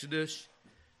Exodus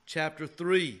chapter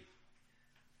 3.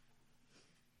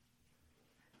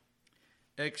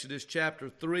 Exodus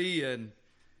chapter 3, and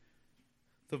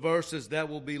the verses that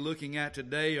we'll be looking at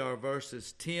today are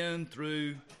verses 10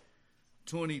 through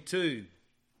 22.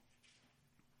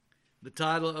 The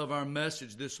title of our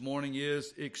message this morning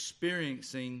is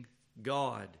Experiencing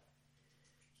God.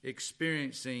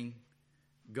 Experiencing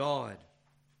God.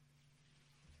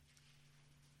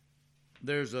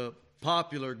 There's a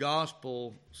popular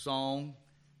gospel song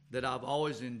that I've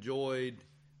always enjoyed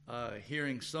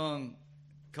hearing sung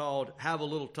called Have a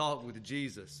Little Talk with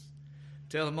Jesus.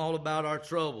 Tell him all about our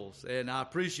troubles. And I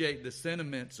appreciate the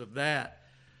sentiments of that.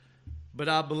 But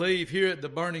I believe here at the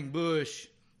burning bush,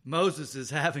 Moses is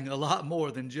having a lot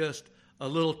more than just a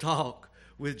little talk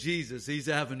with Jesus. He's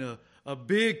having a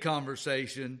big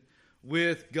conversation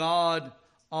with God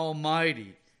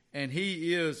Almighty. And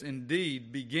he is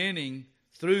indeed beginning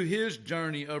through his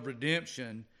journey of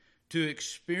redemption to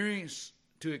experience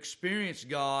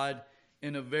God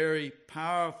in a very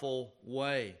powerful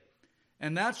way.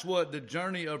 And that's what the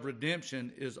journey of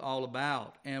redemption is all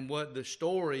about, and what the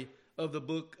story of the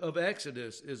book of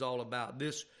Exodus is all about.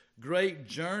 This great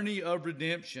journey of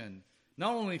redemption,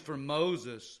 not only for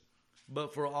Moses,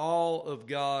 but for all of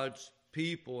God's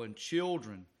people and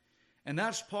children. And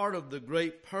that's part of the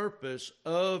great purpose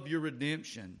of your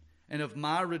redemption, and of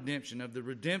my redemption, of the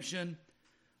redemption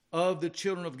of the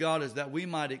children of God, is that we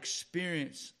might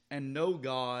experience and know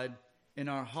God in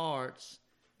our hearts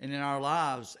and in our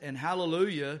lives. And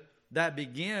hallelujah, that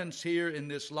begins here in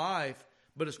this life,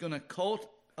 but it's going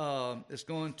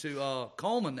to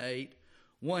culminate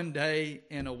one day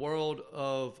in a world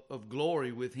of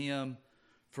glory with Him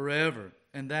forever.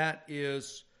 And that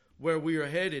is where we are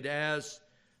headed, as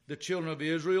the children of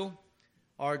Israel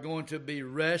are going to be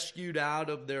rescued out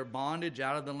of their bondage,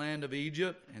 out of the land of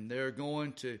Egypt, and they're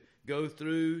going to go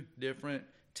through different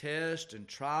tests and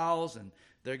trials, and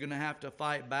they're going to have to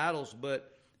fight battles,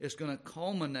 but it's going to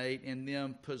culminate in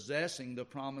them possessing the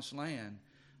promised land,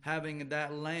 having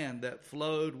that land that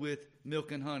flowed with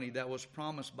milk and honey that was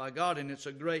promised by God. And it's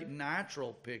a great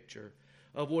natural picture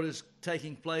of what is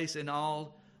taking place in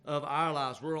all of our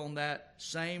lives. We're on that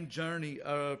same journey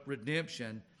of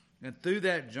redemption, and through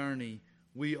that journey,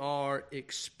 we are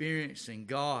experiencing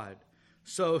God.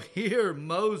 So here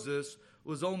Moses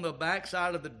was on the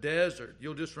backside of the desert.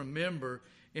 You'll just remember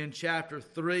in chapter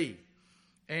 3.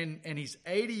 And he's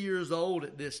 80 years old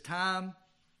at this time.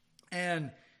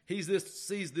 And sees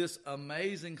this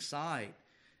amazing sight.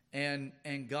 And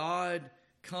God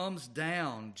comes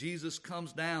down. Jesus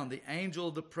comes down, the angel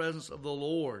of the presence of the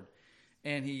Lord.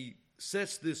 And he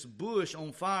sets this bush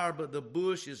on fire, but the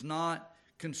bush is not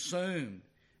consumed.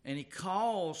 And he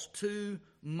calls to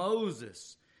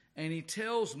Moses, and he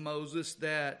tells Moses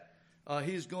that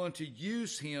he's going to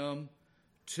use him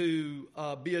to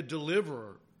be a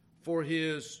deliverer for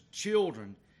his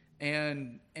children.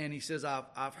 And he says,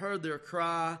 I've heard their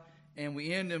cry. And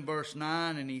we end in verse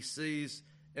 9,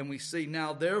 and we see,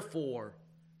 now therefore,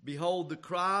 behold, the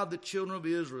cry of the children of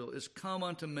Israel is come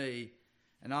unto me,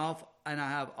 and I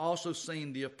have also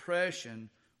seen the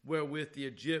oppression wherewith the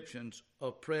Egyptians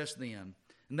oppress them.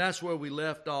 And that's where we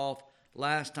left off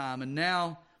last time. And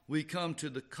now we come to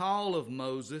the call of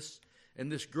Moses and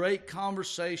this great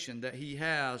conversation that he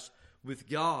has with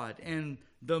God. And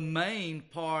the main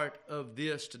part of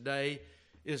this today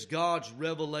is God's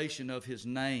revelation of his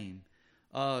name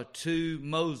to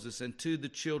Moses and to the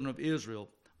children of Israel.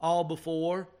 All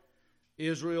before,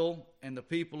 Israel and the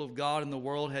people of God in the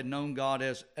world had known God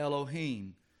as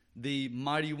Elohim, the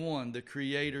mighty one, the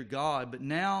creator God. But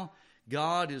now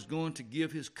God is going to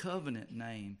give his covenant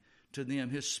name to them,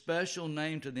 his special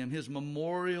name to them, his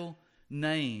memorial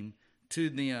name to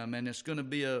them. And it's going to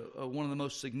be one of the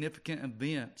most significant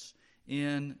events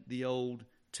in the Old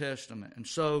Testament. And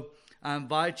so I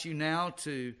invite you now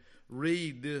to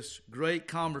read this great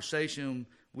conversation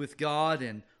with God,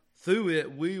 and through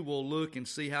it we will look and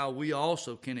see how we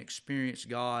also can experience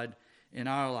God in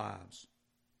our lives.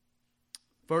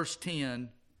 Verse 10,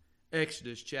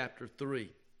 Exodus chapter 3.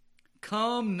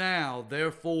 Come now,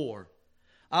 therefore,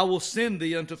 I will send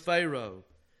thee unto Pharaoh,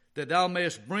 that thou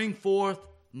mayest bring forth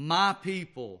my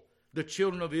people, the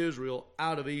children of Israel,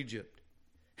 out of Egypt.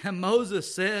 And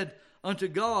Moses said unto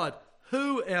God,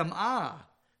 Who am I,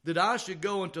 that I should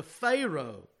go unto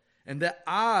Pharaoh, and that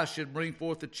I should bring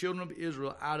forth the children of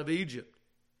Israel out of Egypt?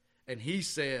 And he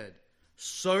said,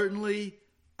 Certainly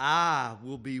I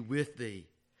will be with thee,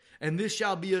 and this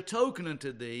shall be a token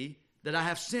unto thee that I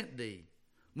have sent thee.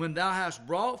 When thou hast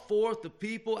brought forth the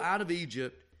people out of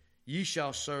Egypt, ye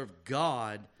shall serve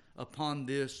God upon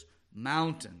this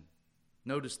mountain.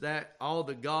 Notice that all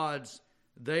the gods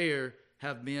there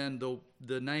have been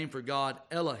the name for God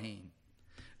Elohim.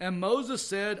 And Moses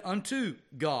said unto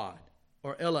God,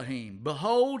 or Elohim,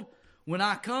 Behold, when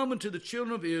I come unto the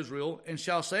children of Israel, and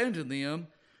shall say unto them,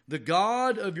 The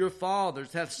God of your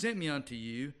fathers hath sent me unto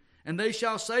you, and they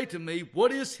shall say to me,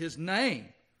 What is his name?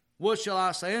 What shall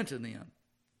I say unto them?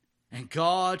 And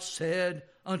God said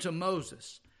unto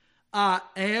Moses, I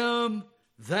am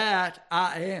that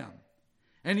I am.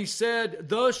 And he said,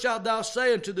 Thus shalt thou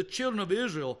say unto the children of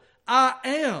Israel, I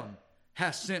am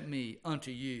hath sent me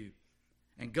unto you.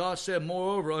 And God said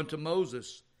moreover unto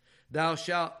Moses, Thus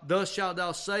shalt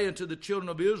thou say unto the children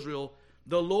of Israel,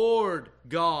 The Lord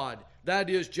God, that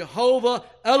is Jehovah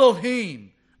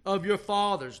Elohim of your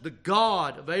fathers, the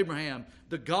God of Abraham,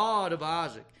 the God of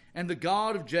Isaac, and the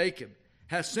God of Jacob,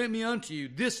 hath sent me unto you.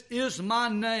 This is my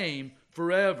name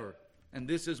forever, and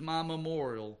this is my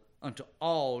memorial unto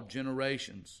all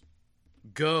generations.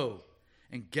 Go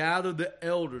and gather the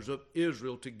elders of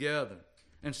Israel together,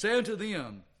 and say unto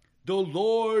them, The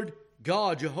Lord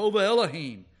God, Jehovah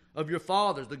Elohim of your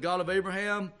fathers, the God of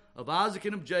Abraham, of Isaac,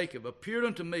 and of Jacob, appeared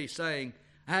unto me, saying,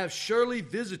 I have surely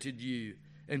visited you,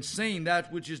 and seen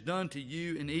that which is done to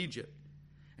you in Egypt.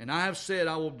 And I have said,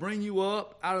 I will bring you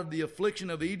up out of the affliction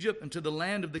of Egypt into the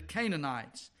land of the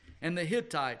Canaanites, and the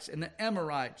Hittites, and the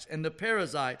Amorites, and the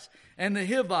Perizzites, and the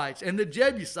Hivites, and the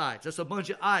Jebusites. That's a bunch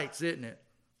of ites, isn't it?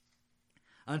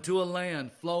 Unto a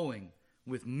land flowing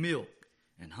with milk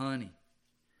and honey.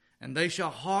 And they shall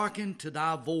hearken to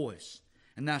thy voice.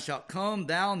 And thou shalt come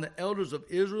down the elders of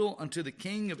Israel unto the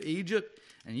king of Egypt,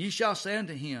 and ye shall say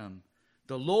unto him,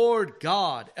 The Lord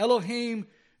God, Elohim,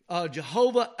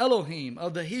 Jehovah Elohim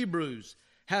of the Hebrews,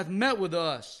 hath met with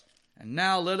us. And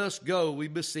now let us go, we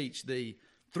beseech thee,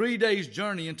 3 days'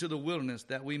 journey into the wilderness,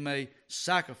 that we may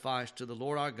sacrifice to the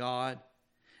Lord our God.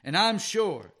 And I am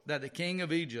sure that the king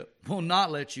of Egypt will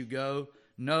not let you go,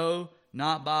 no,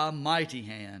 not by a mighty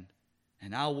hand.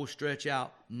 And I will stretch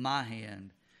out my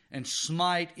hand, and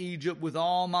smite Egypt with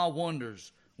all my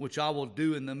wonders, which I will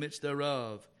do in the midst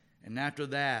thereof. And after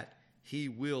that he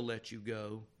will let you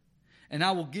go. And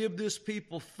I will give this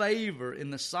people favor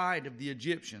in the sight of the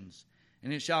Egyptians.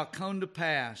 And it shall come to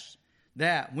pass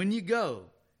that when ye go,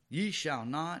 ye shall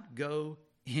not go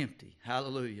empty.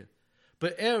 Hallelujah.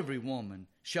 But every woman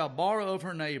shall borrow of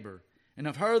her neighbor, and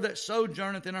of her that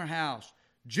sojourneth in her house,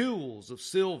 jewels of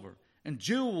silver, and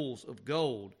jewels of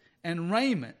gold, and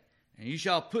raiment, and ye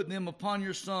shall put them upon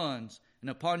your sons and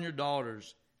upon your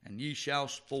daughters, and ye shall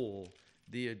spoil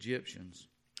the Egyptians.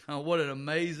 Oh, what an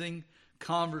amazing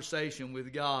conversation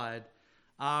with God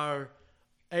our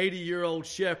 80-year-old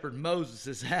shepherd Moses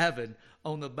is having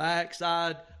on the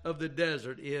backside of the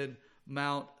desert in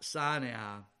Mount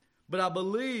Sinai. But I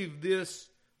believe this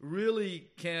really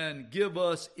can give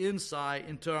us insight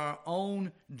into our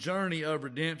own journey of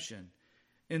redemption,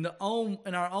 in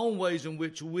our own ways in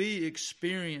which we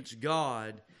experience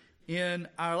God in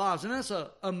our lives. And that's an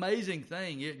amazing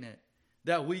thing, isn't it?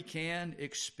 That we can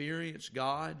experience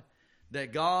God,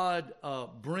 that God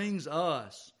brings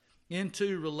us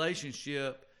into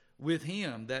relationship with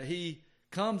Him, that He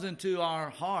comes into our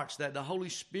hearts, that the Holy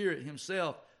Spirit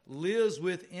Himself lives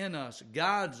within us,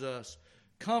 guides us,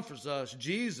 comforts us.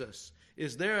 Jesus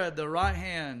is there at the right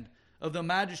hand of the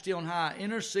Majesty on high,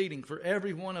 interceding for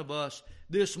every one of us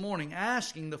this morning,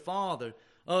 asking the Father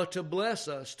to bless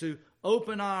us, to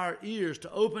open our ears,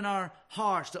 to open our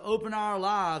hearts, to open our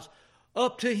lives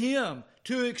up to Him,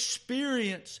 to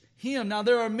experience Him. Now,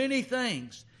 there are many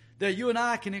things that you and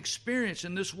I can experience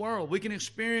in this world. We can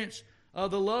experience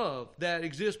the love that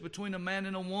exists between a man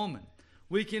and a woman.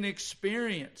 We can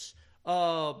experience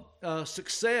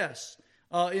success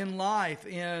in life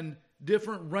in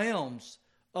different realms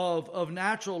of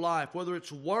natural life, whether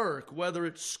it's work, whether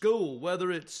it's school,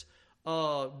 whether it's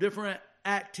different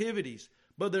activities.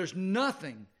 But there's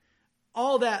nothing,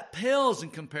 all that pales in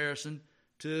comparison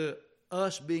to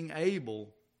us being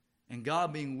able and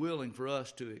God being willing for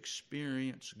us to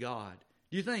experience God.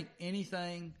 Do you think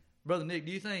anything, Brother Nick,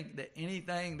 do you think that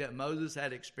anything that Moses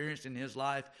had experienced in his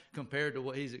life compared to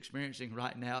what he's experiencing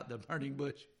right now at the burning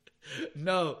bush?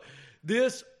 No.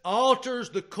 This alters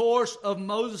the course of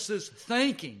Moses'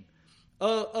 thinking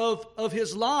of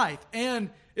his life. And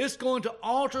it's going to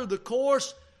alter the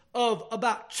course of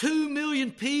about 2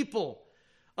 million people.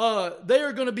 They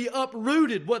are going to be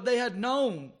uprooted with what they had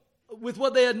known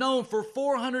for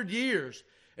 400 years,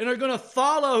 and are going to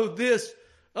follow this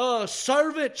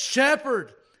servant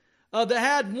shepherd that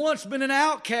had once been an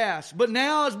outcast, but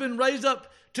now has been raised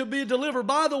up to be delivered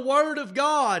by the word of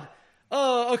God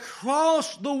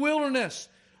across the wilderness,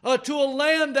 to a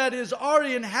land that is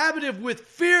already inhabited with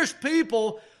fierce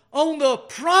people on the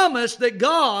promise that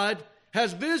God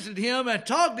has visited him and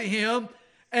talked to him,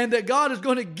 and that God is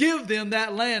going to give them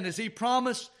that land as he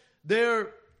promised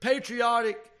their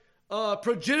patriotic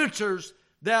progenitors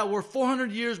that were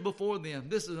 400 years before them.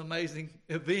 This is an amazing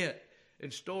event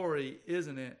and story,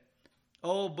 isn't it?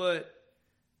 Oh, but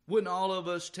wouldn't all of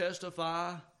us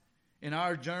testify in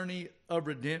our journey of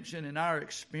redemption and our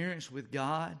experience with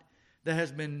God that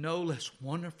has been no less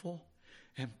wonderful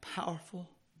and powerful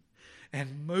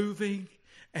and moving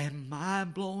and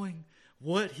mind-blowing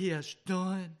what he has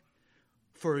done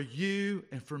for you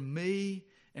and for me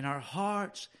in our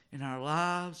hearts, in our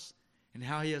lives, and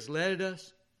how he has led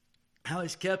us, how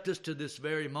he's kept us to this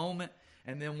very moment,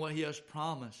 and then what he has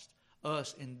promised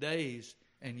us in days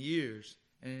and years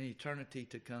and in eternity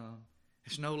to come.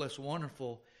 It's no less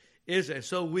wonderful, is it?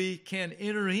 So we can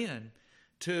enter in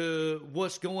to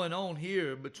what's going on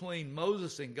here between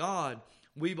Moses and God.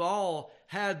 We've all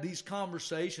had these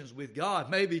conversations with God,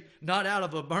 maybe not out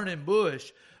of a burning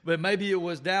bush, but maybe it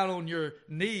was down on your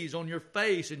knees, on your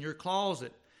face, in your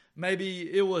closet. Maybe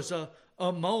it was a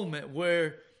moment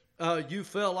where you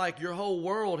felt like your whole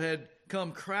world had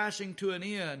come crashing to an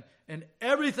end and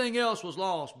everything else was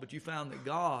lost, but you found that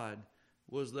God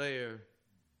was there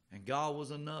and God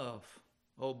was enough.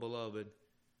 Oh, beloved,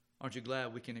 aren't you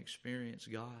glad we can experience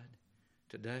God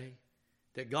today?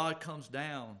 That God comes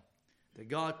down, that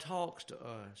God talks to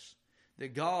us,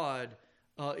 that God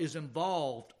is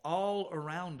involved all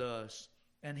around us,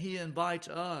 and he invites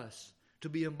us to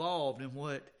be involved in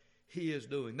what he is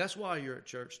doing. That's why you're at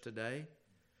church today.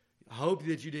 I hope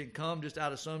that you didn't come just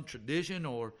out of some tradition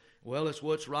or, well, it's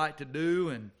what's right to do,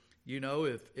 and, you know,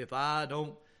 if I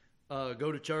don't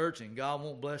go to church and God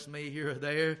won't bless me here or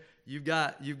there, you've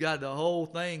got the whole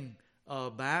thing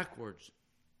backwards.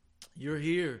 You're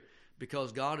here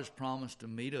because God has promised to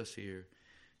meet us here.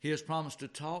 He has promised to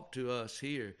talk to us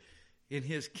here. In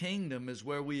his kingdom is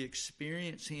where we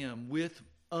experience him with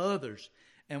others,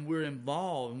 and we're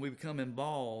involved, and we become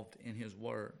involved in his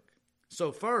work.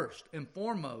 So first and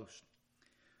foremost,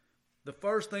 the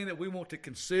first thing that we want to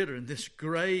consider in this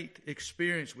great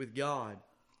experience with God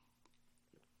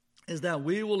is that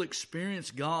we will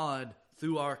experience God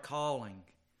through our calling.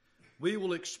 We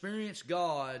will experience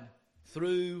God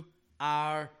through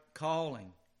our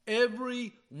calling.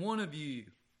 Every one of you,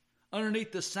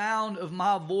 underneath the sound of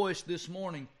my voice this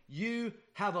morning, you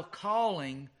have a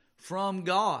calling from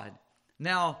God.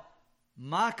 Now,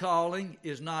 my calling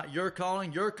is not your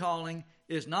calling. Your calling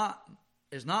is not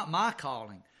my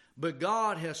calling. But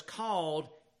God has called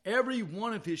every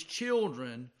one of his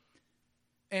children,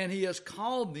 and he has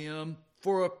called them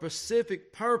for a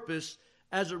specific purpose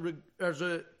as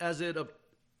it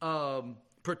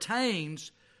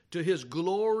pertains to his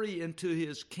glory and to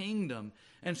his kingdom.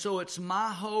 And so it's my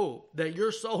hope that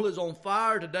your soul is on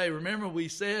fire today. Remember, we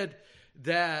said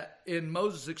that in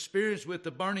Moses' experience with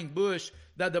the burning bush,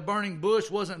 that the burning bush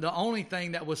wasn't the only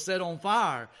thing that was set on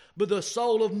fire, but the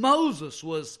soul of Moses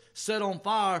was set on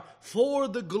fire for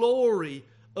the glory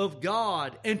of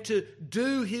God and to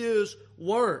do his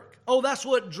work. Oh, that's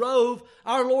what drove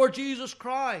our Lord Jesus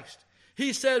Christ.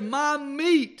 He said, my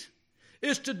meat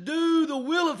is to do the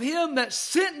will of him that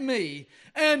sent me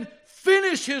and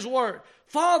finish his work.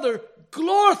 Father,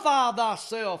 glorify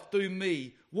thyself through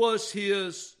me, was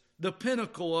the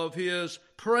pinnacle of his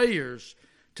prayers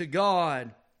to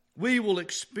God. We will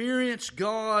experience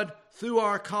God through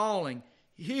our calling.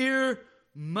 Here,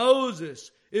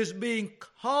 Moses is being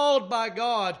called by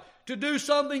God to do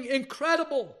something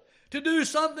incredible, to do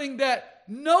something that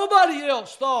nobody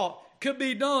else thought could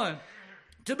be done,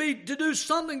 to do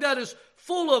something that is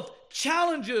full of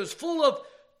challenges, full of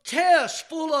tests,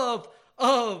 full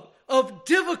of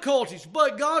difficulties.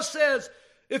 But God says,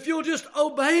 if you'll just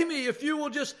obey me, if you will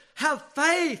just have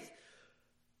faith,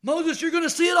 Moses, you're going to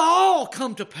see it all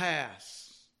come to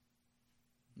pass.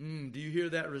 Do you hear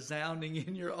that resounding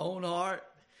in your own heart,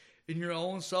 in your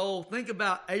own soul? Think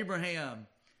about Abraham.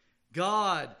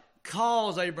 God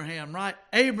calls Abraham, right?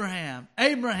 Abraham.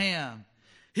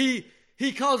 He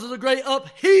causes a great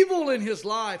upheaval in his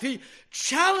life. He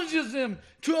challenges him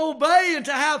to obey and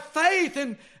to have faith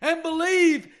and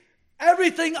believe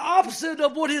everything opposite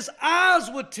of what his eyes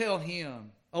would tell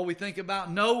him. Oh, we think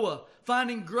about Noah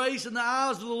finding grace in the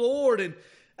eyes of the Lord and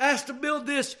asked to build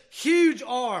this huge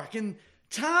ark. And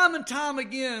time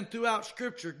again throughout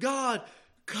Scripture, God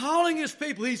calling his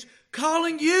people. He's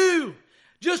calling you.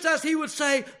 Just as he would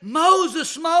say,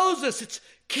 Moses, Moses. It's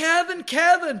Kevin,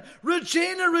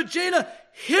 Regina,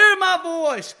 hear my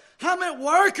voice. I'm at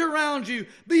work around you.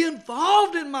 Be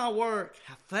involved in my work.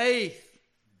 Have faith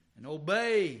and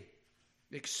obey,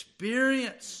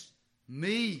 experience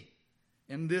me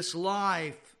in this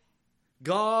life.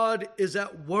 God is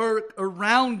at work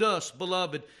around us,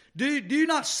 beloved. Do you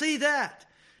not see that?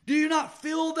 Do you not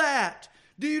feel that?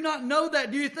 Do you not know that?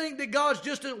 Do you think that God's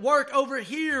just at work over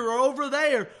here or over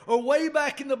there or way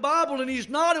back in the Bible and He's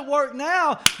not at work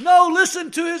now? No,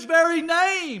 listen to His very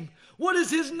name. What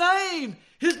is His name?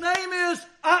 His name is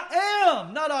I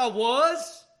am, not I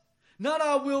was, not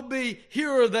I will be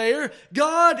here or there.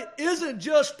 God isn't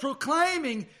just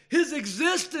proclaiming His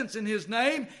existence in His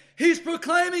name. He's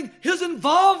proclaiming His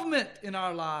involvement in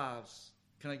our lives.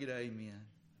 Can I get an amen?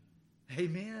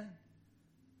 Amen.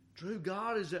 True,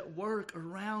 God is at work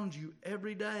around you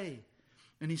every day.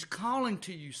 And He's calling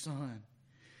to you, son.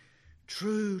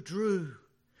 True, Drew.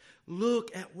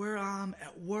 Look at where I'm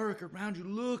at work around you.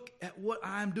 Look at what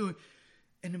I'm doing.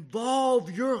 And involve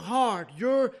your heart,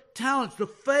 your talents, the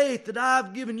faith that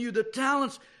I've given you, the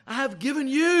talents I have given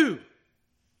you.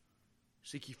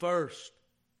 Seek ye first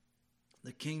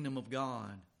the kingdom of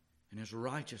God and His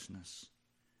righteousness.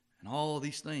 And all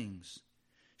these things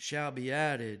shall be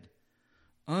added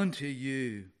unto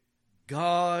you.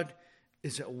 God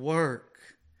is at work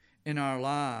in our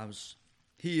lives.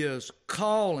 He is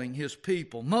calling His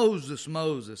people. Moses,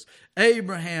 Moses.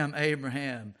 Abraham,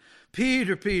 Abraham.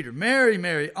 Peter, Peter. Mary,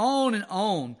 Mary. On and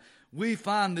on. We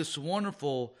find this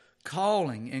wonderful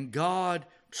calling. And God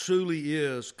truly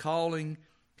is calling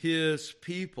His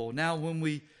people. Now, when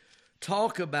we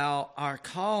talk about our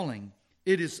calling,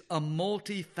 it is a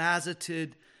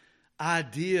multifaceted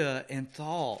idea and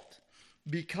thought.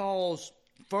 Because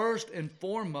first and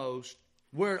foremost,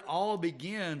 where it all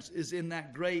begins is in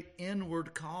that great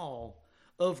inward call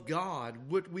of God,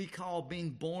 what we call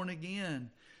being born again,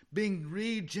 being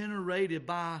regenerated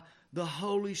by the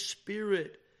Holy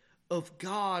Spirit of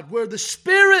God, where the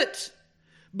Spirit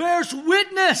bears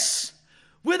witness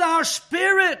with our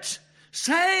spirit,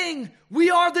 saying we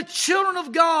are the children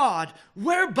of God,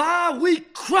 whereby we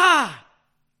cry,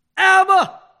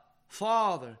 Abba,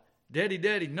 Father. Daddy,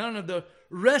 Daddy. None of the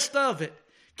rest of it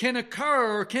can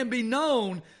occur or can be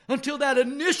known until that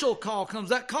initial call comes,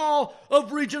 that call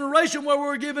of regeneration where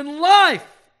we're given life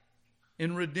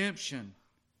in redemption.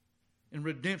 In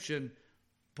redemption,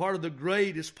 part of the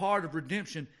greatest part of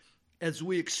redemption as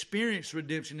we experience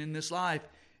redemption in this life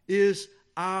is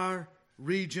our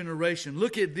regeneration.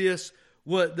 Look at this,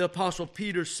 what the Apostle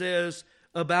Peter says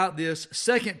about this.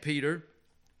 2 Peter,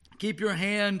 keep your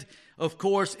hand, of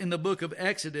course, in the book of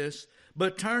Exodus,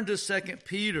 but turn to 2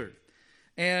 Peter.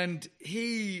 And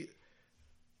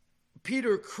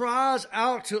Peter cries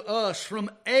out to us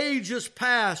from ages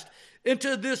past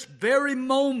into this very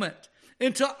moment,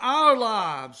 into our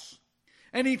lives.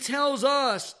 And he tells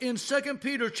us in 2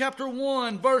 Peter chapter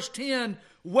 1, verse 10,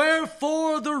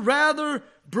 wherefore the rather,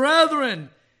 brethren,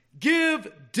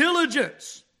 give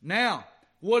diligence. Now,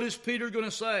 what is Peter going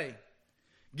to say?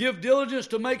 Give diligence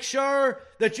to make sure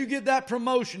that you get that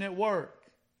promotion at work.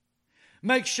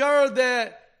 Make sure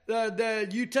that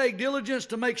you take diligence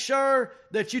to make sure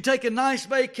that you take a nice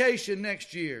vacation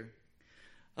next year.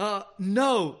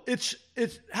 No, it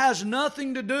has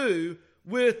nothing to do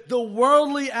with the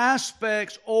worldly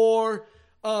aspects or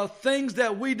things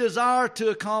that we desire to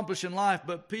accomplish in life.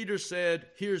 But Peter said,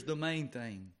 here's the main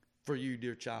thing for you,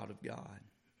 dear child of God.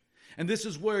 And this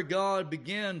is where God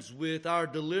begins with our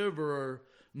deliverer,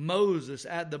 Moses,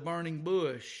 at the burning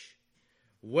bush.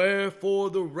 Wherefore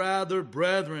the rather,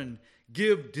 brethren,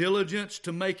 give diligence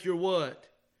to make your what?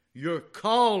 Your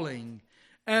calling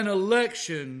and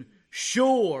election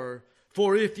sure.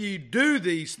 For if ye do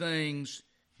these things,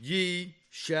 ye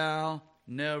shall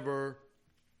never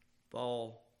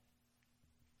fall.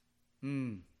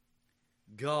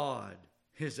 God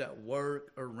is at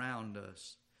work around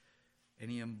us, and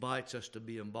He invites us to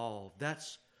be involved.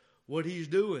 That's what He's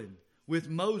doing with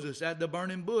Moses at the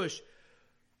burning bush.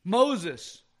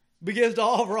 Moses begins to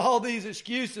offer all these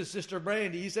excuses, Sister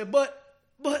Brandy. He said, but,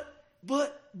 right?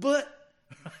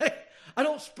 I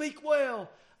don't speak well.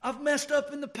 I've messed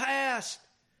up in the past.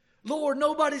 Lord,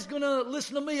 nobody's going to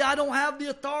listen to me. I don't have the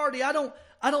authority. I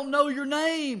don't know your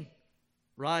name.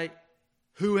 Right?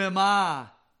 Who am I?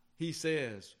 He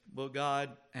says. Well,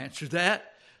 God answered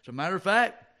that. As a matter of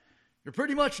fact, you're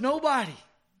pretty much nobody.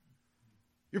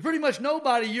 You're pretty much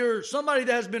nobody. You're somebody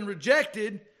that has been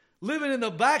rejected, living in the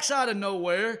backside of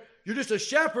nowhere. You're just a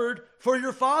shepherd for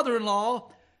your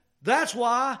father-in-law. That's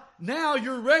why now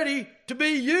you're ready to be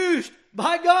used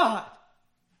by God.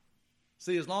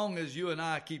 See, as long as you and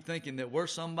I keep thinking that we're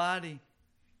somebody,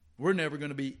 we're never going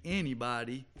to be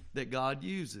anybody that God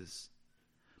uses.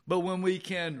 But when we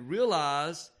can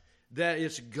realize that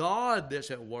it's God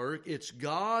that's at work. It's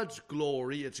God's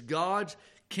glory. It's God's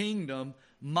kingdom.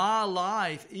 My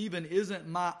life even isn't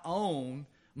my own.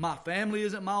 My family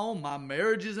isn't my own. My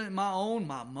marriage isn't my own.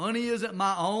 My money isn't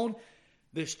my own.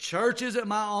 This church isn't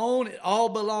my own. It all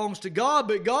belongs to God,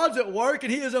 but God's at work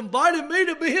and He has invited me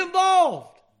to be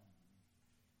involved.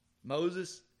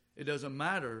 Moses, it doesn't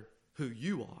matter who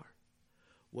you are.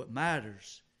 What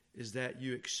matters is that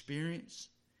you experience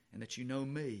and that you know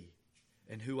me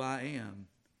and who I am.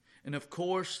 And of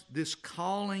course, this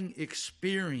calling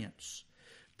experience,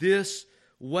 this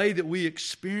way that we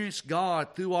experience God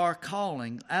through our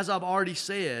calling, as I've already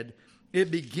said, it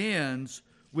begins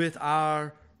with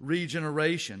our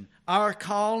regeneration. Our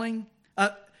calling,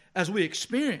 as we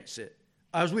experience it,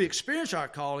 as we experience our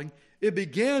calling, it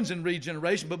begins in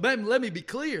regeneration. But let me be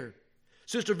clear.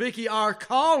 Sister Vicky, our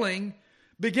calling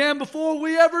began before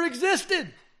we ever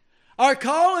existed. Our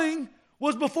calling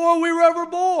was before we were ever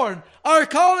born. Our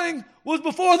calling was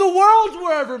before the worlds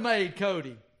were ever made,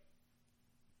 Cody.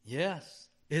 Yes.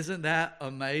 Isn't that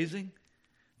amazing?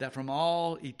 That from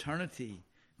all eternity,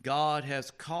 God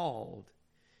has called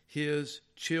His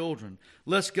children.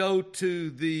 Let's go to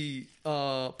the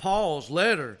Paul's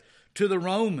letter to the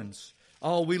Romans.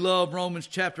 Oh, we love Romans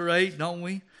chapter 8, don't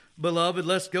we? Beloved,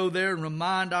 let's go there and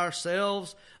remind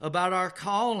ourselves about our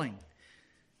calling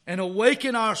and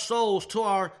awaken our souls to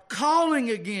our calling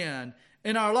again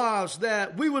in our lives,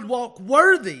 that we would walk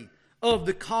worthy of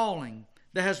the calling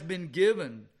that has been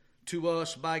given to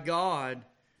us by God,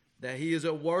 that He is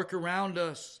at work around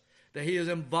us, that He has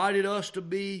invited us to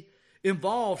be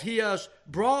involved. He has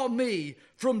brought me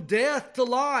from death to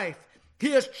life. He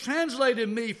has translated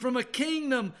me from a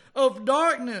kingdom of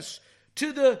darkness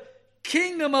to the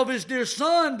kingdom of His dear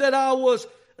Son, that I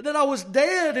was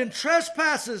dead in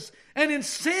trespasses and in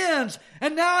sins,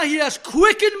 and now He has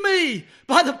quickened me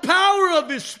by the power of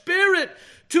His Spirit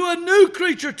to a new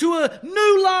creature, to a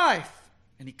new life.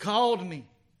 And He called me.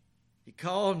 He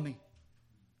called me.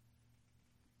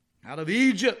 Out of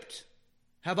Egypt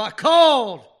have I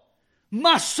called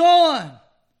my son.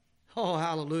 Oh,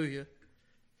 hallelujah.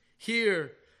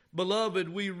 Here, beloved,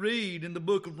 we read in the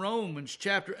book of Romans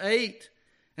chapter 8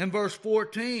 and verse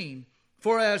 14,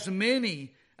 for as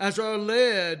many as are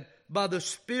led by the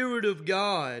Spirit of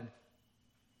God,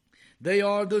 they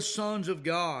are the sons of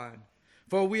God.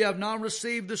 For we have not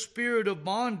received the spirit of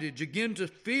bondage again to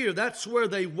fear. That's where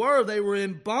they were. They were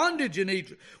in bondage in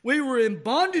Egypt. We were in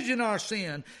bondage in our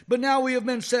sin. But now we have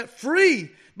been set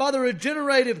free by the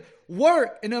regenerative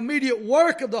work and immediate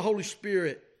work of the Holy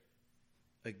Spirit.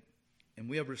 And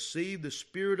we have received the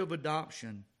spirit of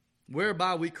adoption,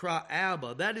 whereby we cry,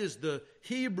 Abba. That is the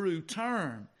Hebrew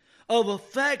term of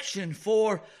affection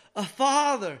for a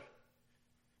father.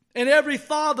 And every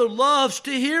father loves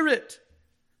to hear it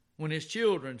when his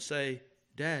children say,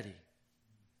 Daddy.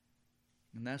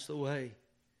 And that's the way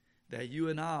that you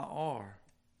and I are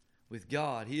with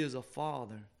God. He is a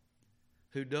Father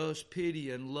who does pity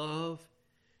and love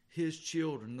His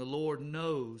children. The Lord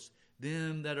knows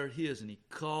them that are His, and He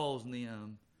calls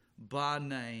them by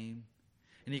name.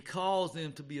 And He calls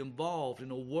them to be involved in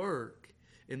a work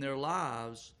in their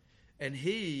lives, and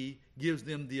He gives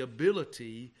them the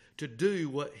ability to do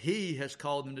what He has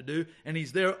called them to do. And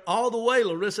He's there all the way,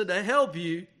 Larissa, to help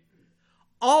you.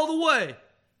 All the way.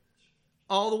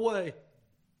 All the way.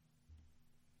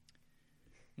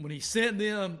 When He sent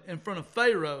them in front of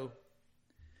Pharaoh,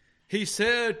 He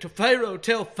said to Pharaoh,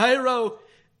 tell Pharaoh,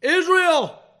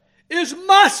 Israel is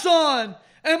my son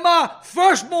and my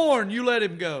firstborn. You let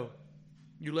him go.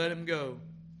 You let him go.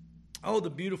 Oh, the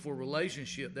beautiful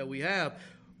relationship that we have,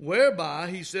 whereby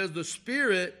He says the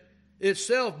Spirit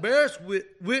itself bears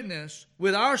witness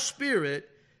with our spirit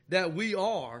that we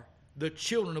are the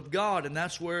children of God. And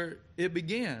that's where it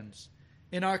begins,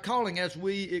 in our calling as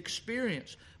we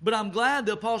experience. But I'm glad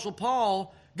the Apostle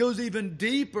Paul goes even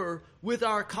deeper with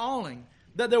our calling,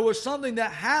 that there was something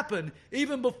that happened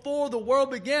even before the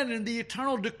world began. In the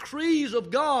eternal decrees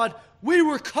of God, we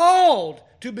were called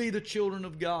to be the children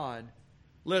of God.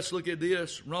 Let's look at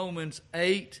this, Romans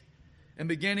 8, and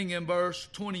beginning in verse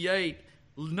 28.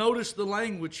 Notice the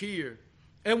language here.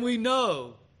 And we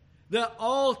know that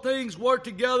all things work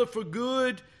together for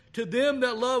good to them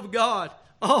that love God.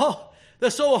 Oh,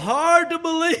 that's so hard to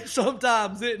believe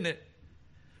sometimes, isn't it?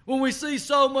 When we see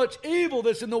so much evil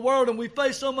that's in the world and we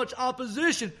face so much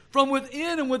opposition from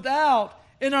within and without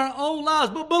in our own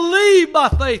lives. But believe by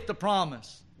faith the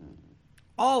promise.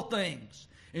 All things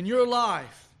in your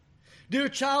life, dear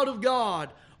child of God,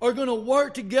 are going to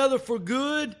work together for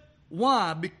good.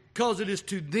 Why? Because it is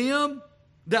to them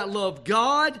that love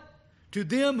God, to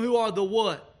them who are the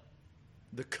what?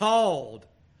 The called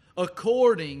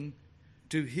according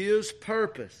to His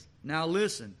purpose. Now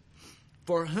listen,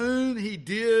 for whom He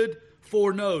did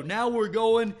foreknow. Now we're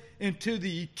going into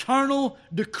the eternal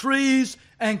decrees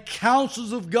and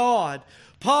counsels of God.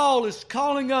 Paul is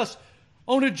calling us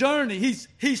on a journey.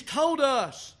 He's told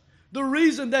us the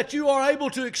reason that you are able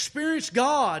to experience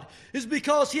God is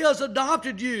because He has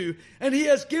adopted you and He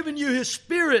has given you His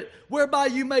Spirit whereby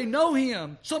you may know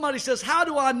Him. Somebody says, how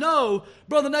do I know,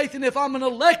 Brother Nathan, if I'm an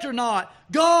elect or not?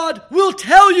 God will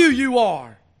tell you you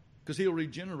are, because He'll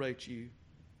regenerate you.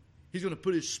 He's going to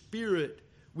put His Spirit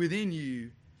within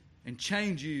you and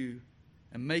change you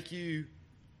and make you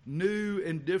new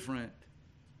and different,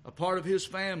 a part of His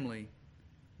family.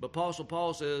 But Apostle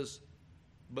Paul says,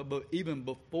 but even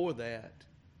before that,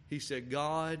 he said,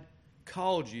 God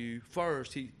called you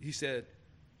first. He said,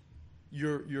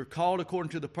 you're called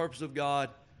according to the purpose of God,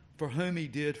 for whom He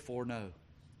did foreknow.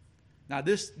 Now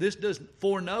this doesn't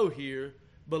foreknow here,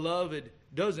 beloved,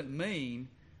 doesn't mean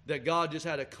that God just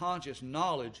had a conscious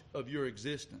knowledge of your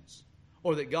existence,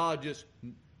 or that God just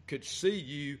could see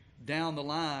you down the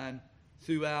line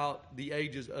throughout the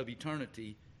ages of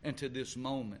eternity and to this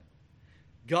moment.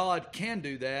 God can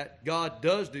do that. God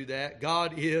does do that.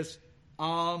 God is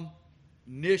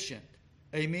omniscient.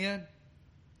 Amen?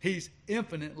 He's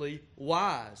infinitely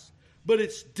wise. But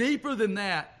it's deeper than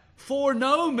that.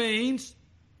 Foreknow means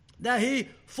that He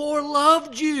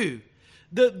foreloved you.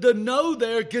 The know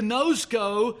there,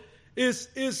 gnosko,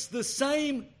 is the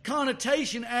same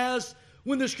connotation as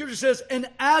when the Scripture says, and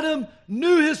Adam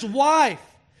knew his wife.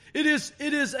 It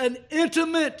is an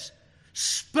intimate,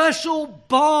 special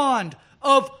bond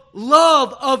of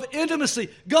love, of intimacy.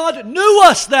 God knew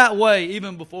us that way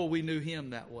even before we knew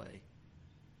Him that way.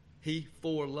 He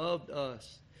foreloved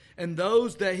us. And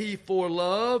those that He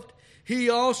foreloved,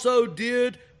 He also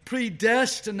did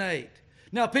predestinate.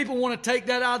 Now, people want to take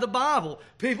that out of the Bible.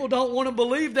 People don't want to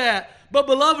believe that. But,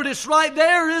 beloved, it's right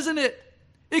there, isn't it?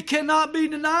 It cannot be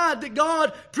denied that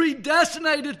God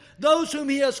predestinated those whom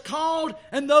He has called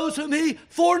and those whom He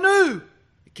foreknew.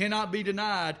 It cannot be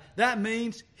denied. That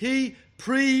means He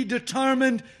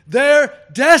predetermined their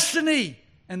destiny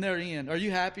and their end. Are you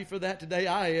happy for that today?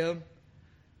 I am.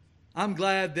 I'm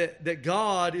glad that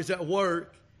God is at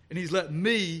work and He's let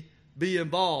me be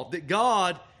involved. That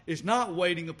God is not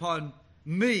waiting upon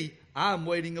me. I'm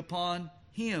waiting upon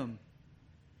Him.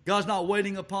 God's not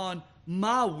waiting upon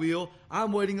my will.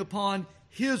 I'm waiting upon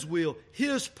His will,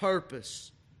 His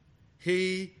purpose.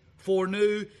 He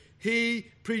foreknew. He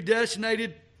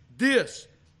predestinated this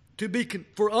to be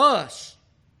for us,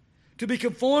 to be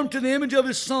conformed to the image of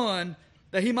His Son,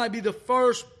 that He might be the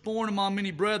firstborn among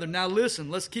many brethren. Now listen,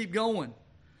 let's keep going.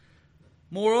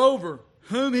 Moreover,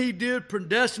 whom He did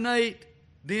predestinate,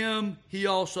 them He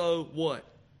also what?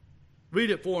 Read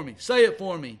it for me. Say it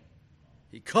for me.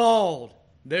 He called.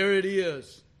 There it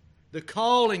is. The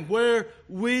calling where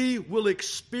we will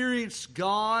experience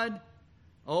God.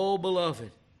 Oh,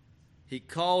 beloved. He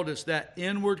called us, that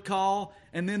inward call,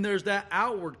 and then there's that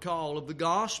outward call of the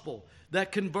gospel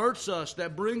that converts us,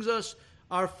 that brings us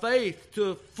our faith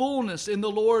to fullness in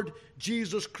the Lord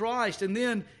Jesus Christ. And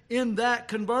then in that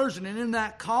conversion and in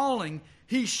that calling,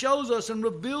 He shows us and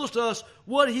reveals to us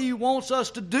what He wants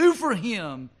us to do for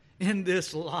Him in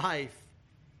this life.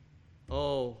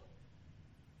 Oh,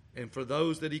 and for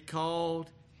those that He called,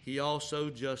 He also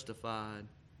justified.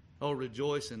 Oh,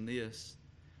 rejoice in this.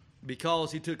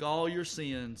 Because He took all your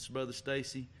sins, Brother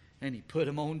Stacy, and He put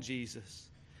them on Jesus.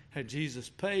 And Jesus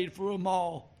paid for them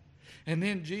all. And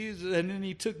then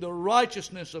He took the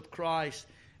righteousness of Christ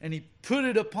and He put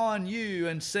it upon you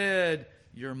and said,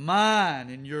 you're mine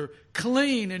and you're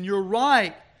clean and you're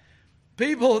right.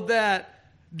 People that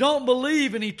don't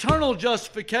believe in eternal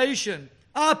justification,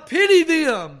 I pity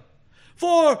them.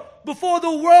 For before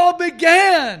the world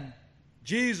began,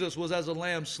 Jesus was as a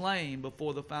lamb slain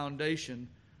before the foundation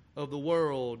of the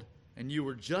world, and you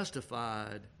were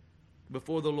justified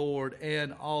before the Lord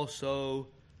and also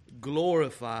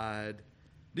glorified.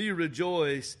 Do you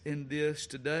rejoice in this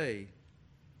today?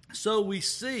 So we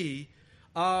see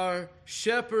our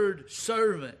shepherd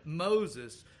servant,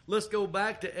 Moses. Let's go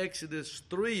back to Exodus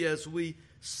 3 as we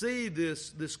see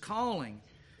this calling.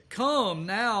 Come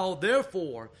now,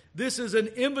 therefore. This is an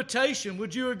invitation.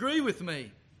 Would you agree with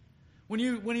me? When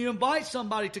you invite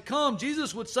somebody to come,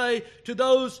 Jesus would say to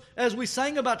those, as we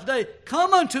sang about today,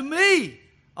 come unto me,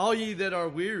 all ye that are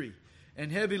weary and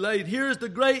heavy laden. Here's the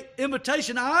great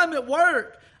invitation. I'm at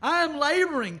work. I am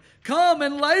laboring. Come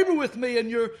and labor with me, and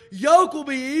your yoke will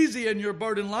be easy and your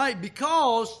burden light,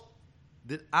 because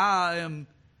that I am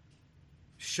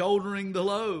shouldering the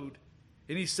load.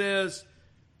 And He says,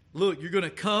 look, you're going to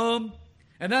come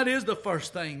And that is the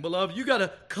first thing, beloved. You got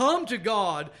to come to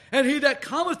God. And he that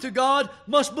cometh to God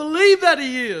must believe that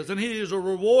he is. And he is a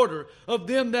rewarder of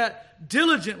them that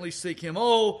diligently seek him.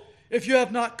 Oh, if you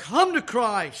have not come to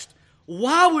Christ,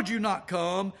 why would you not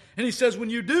come? And he says, when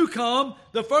you do come,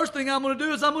 the first thing I'm going to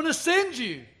do is I'm going to send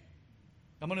you.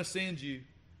 I'm going to send you.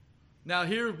 Now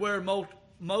here's where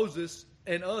Moses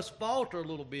and us falter a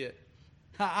little bit.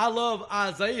 I love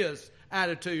Isaiah's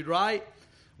attitude, right?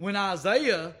 When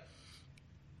Isaiah,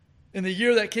 in the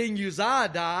year that King Uzziah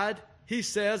died, he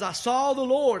says, I saw the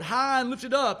Lord high and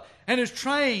lifted up, and his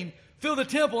train filled the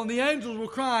temple, and the angels were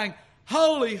crying,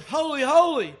 holy, holy,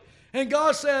 holy. And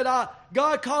God said,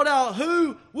 God called out,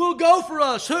 who will go for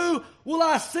us? Who will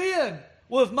I send?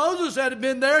 Well, if Moses had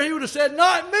been there, he would have said,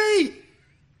 not me.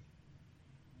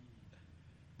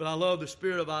 But I love the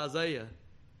spirit of Isaiah.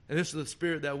 And this is the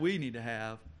spirit that we need to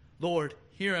have. Lord,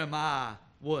 here am I.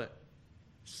 What?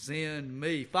 Send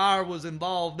me. Fire was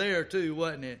involved there too,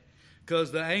 wasn't it?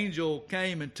 Because the angel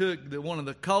came and took one of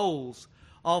the coals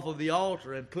off of the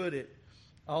altar and put it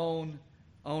on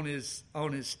his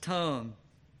tongue.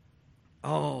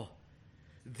 Oh,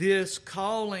 this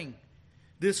calling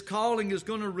is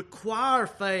going to require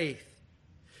faith.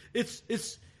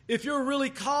 If you're really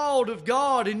called of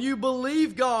God and you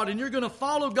believe God and you're going to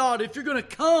follow God, if you're going to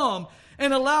come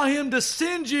and allow him to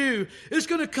send you, it's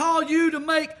going to call you to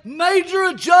make major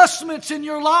adjustments in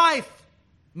your life.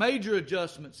 Major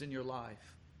adjustments in your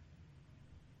life.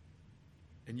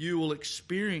 And you will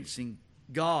experiencing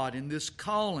God in this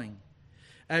calling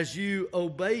as you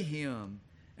obey him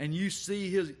and you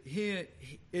see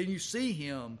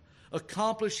him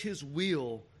accomplish his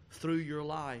will through your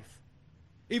life.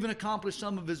 Even accomplish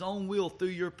some of his own will through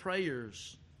your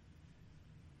prayers.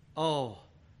 Oh,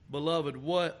 beloved,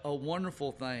 what a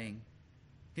wonderful thing.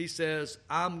 He says,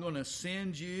 I'm going to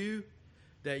send you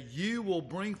that you will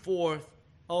bring forth.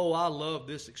 Oh, I love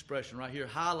this expression right here,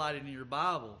 highlighted in your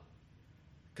Bible.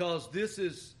 Because this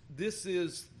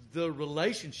is the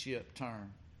relationship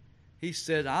term. He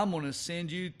said, I'm going to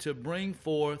send you to bring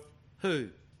forth who?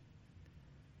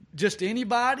 Just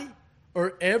anybody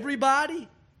or everybody?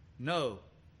 No.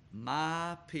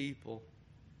 My people.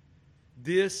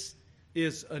 This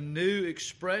is a new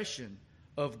expression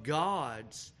of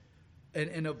God's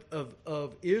and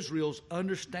of Israel's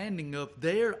understanding of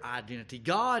their identity.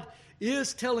 God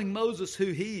is telling Moses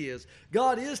who he is.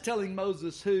 God is telling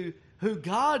Moses who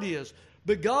God is.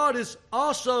 But God is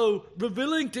also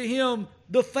revealing to him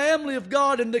the family of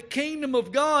God and the kingdom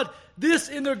of God. This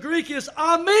in the Greek is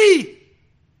Ami.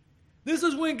 This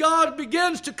is when God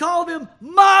begins to call them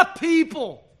my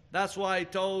people. That's why he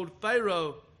told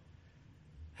Pharaoh,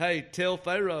 hey, tell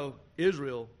Pharaoh,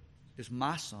 Israel is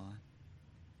my son.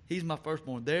 He's my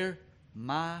firstborn. They're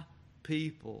my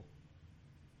people.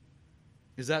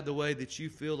 Is that the way that you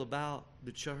feel about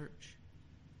the church?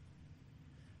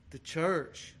 The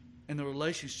church and the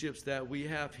relationships that we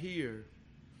have here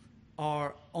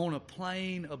are on a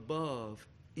plane above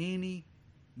any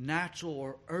natural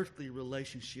or earthly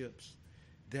relationships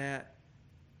that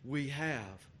we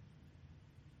have.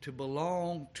 To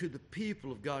belong to the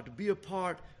people of God, to be a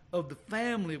part of the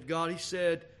family of God. He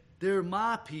said, they're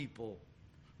my people.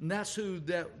 And that's who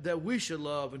that we should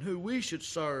love and who we should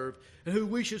serve and who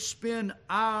we should spend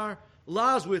our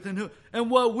lives with and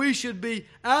what we should be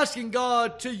asking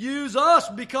God to use us,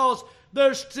 because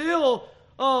there's still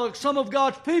some of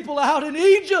God's people out in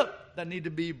Egypt that need to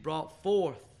be brought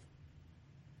forth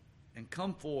and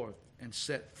come forth and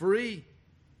set free.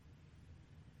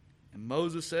 And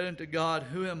Moses said unto God,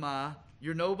 who am I?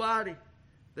 You're nobody,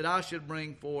 that I should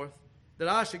bring forth, that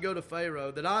I should go to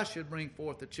Pharaoh, that I should bring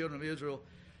forth the children of Israel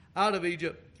out of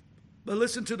Egypt. But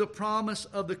listen to the promise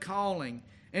of the calling.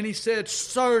 And he said,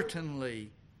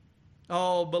 certainly.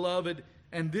 Oh, beloved,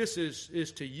 and this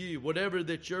is to you. Whatever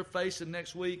that you're facing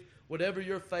next week, whatever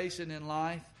you're facing in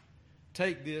life,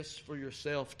 take this for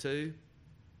yourself too.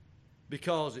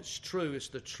 Because it's true. It's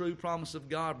the true promise of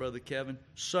God, Brother Kevin.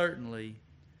 Certainly,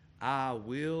 I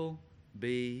will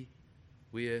be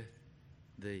with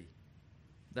thee.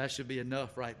 That should be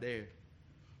enough right there.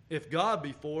 If God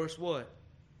be for us, what?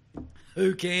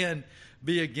 Who can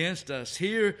be against us?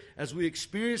 Here, as we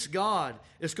experience God,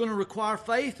 it's going to require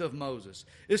faith of Moses.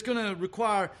 It's going to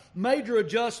require major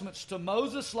adjustments to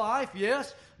Moses' life.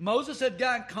 Yes, Moses had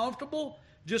gotten comfortable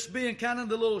just being kind of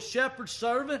the little shepherd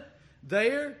servant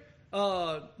there.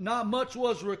 Not much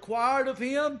was required of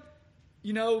him.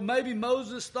 You know, maybe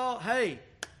Moses thought, hey,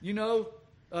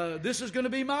 this is going to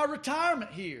be my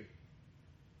retirement here.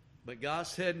 But God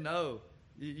said, no.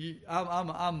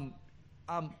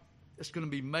 It's going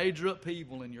to be major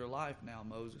upheaval in your life now,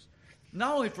 Moses.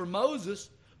 Not only for Moses,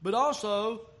 but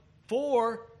also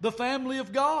for the family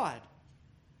of God.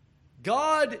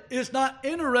 God is not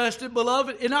interested,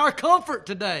 beloved, in our comfort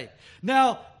today.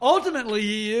 Now, ultimately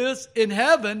He is in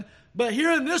heaven, but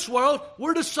here in this world,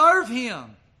 we're to serve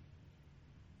Him.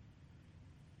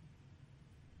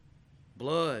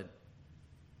 Blood,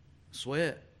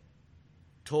 sweat,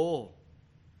 toil,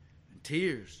 and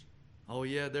tears. Oh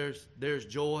yeah, there's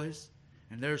joys,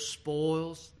 and there's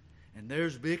spoils, and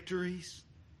there's victories.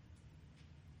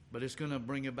 But it's going to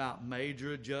bring about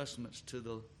major adjustments to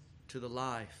the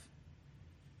life.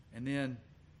 And then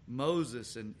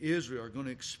Moses and Israel are going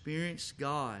to experience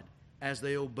God as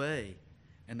they obey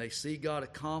and they see God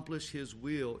accomplish His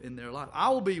will in their life. I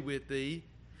will be with thee,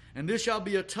 and this shall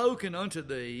be a token unto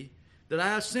thee that I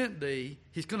have sent thee.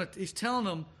 He's telling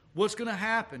them what's going to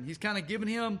happen. He's kind of giving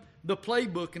him the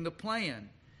playbook and the plan.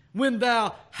 When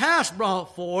thou hast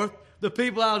brought forth the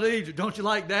people out of Egypt. Don't you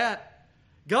like that?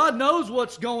 God knows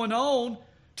what's going on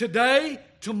today,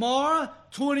 tomorrow,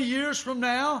 20 years from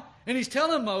now. And He's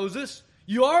telling Moses,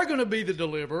 you are going to be the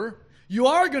deliverer. You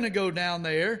are going to go down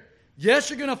there. Yes,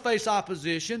 you're going to face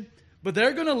opposition, but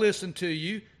they're going to listen to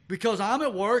you because I'm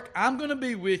at work. I'm going to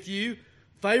be with you.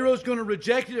 Pharaoh's going to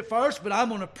reject it at first, but I'm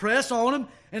going to press on him,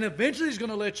 and eventually he's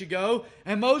going to let you go.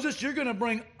 And Moses, you're going to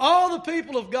bring all the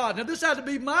people of God. Now, this had to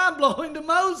be mind-blowing to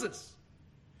Moses.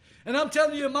 And I'm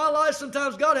telling you, in my life,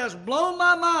 sometimes God has blown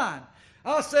my mind.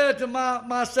 I said to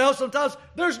myself sometimes,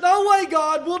 there's no way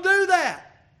God will do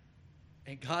that.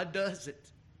 And God does it.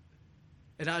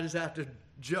 And I just have to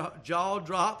jaw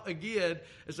drop again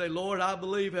and say, Lord, I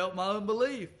believe, help my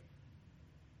unbelief.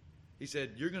 He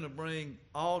said, you're going to bring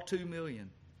all 2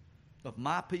 million of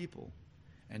my people,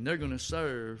 and they're going to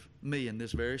serve me in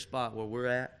this very spot where we're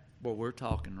at, where we're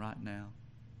talking right now.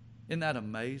 Isn't that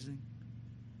amazing?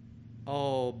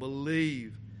 Oh,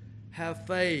 believe. Have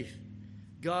faith.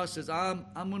 God says, I'm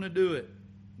going to do it.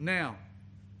 Now,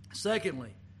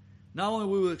 secondly, not only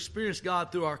will we experience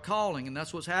God through our calling, and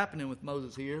that's what's happening with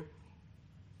Moses here,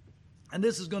 and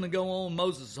this is going to go on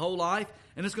Moses' whole life,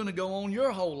 and it's going to go on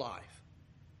your whole life.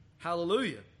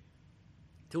 Hallelujah.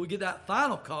 Till we get that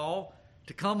final call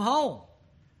to come home.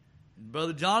 And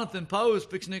Brother Jonathan Poe is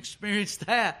fixing to experience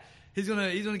that. He's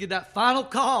going to get that final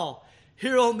call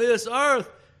here on this earth.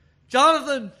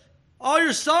 Jonathan, all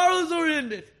your sorrows are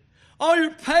ended. All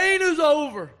your pain is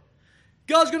over.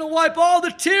 God's going to wipe all the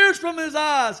tears from his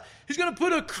eyes. He's going to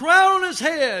put a crown on his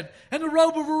head and the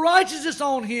robe of righteousness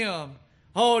on him.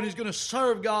 Oh, and he's going to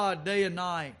serve God day and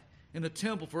night in the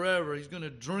temple forever. He's going to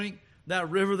drink that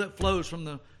river that flows from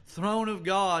the throne of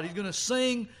God. He's going to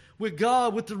sing with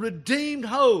God, with the redeemed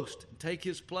host, and take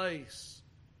his place.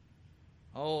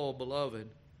 Oh, beloved,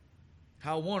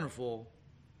 how wonderful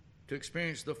to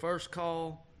experience the first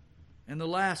call and the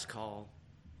last call.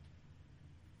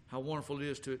 How wonderful it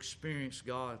is to experience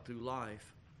God through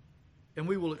life. And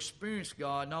we will experience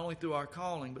God not only through our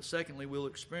calling, but secondly, we'll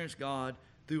experience God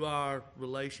through our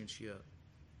relationship.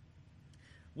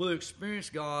 We'll experience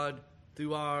God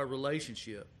through our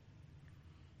relationship.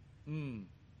 I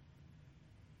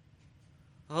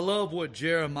love what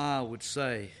Jeremiah would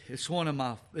say. It's one of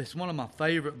my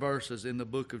favorite verses in the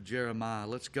book of Jeremiah.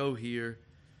 Let's go here.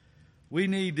 We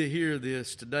need to hear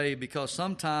this today because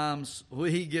sometimes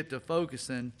we get to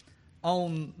focusing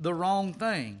on the wrong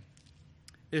thing.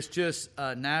 It's just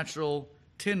a natural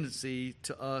tendency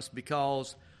to us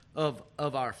because of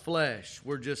our flesh.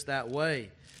 We're just that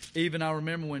way. Even I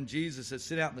remember when Jesus had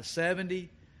sent out the 70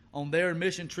 on their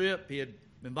mission trip, he had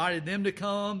invited them to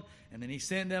come, and then he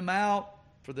sent them out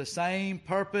for the same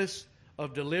purpose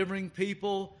of delivering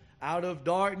people out of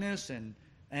darkness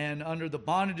and under the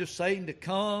bondage of Satan to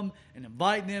come and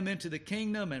inviting them into the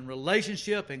kingdom and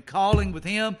relationship and calling with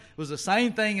him. It was the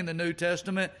same thing in the New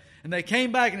Testament. And they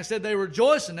came back and said they were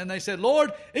rejoicing. And they said,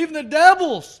 Lord, even the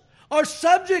devils are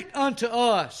subject unto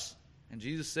us. And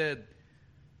Jesus said,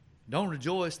 don't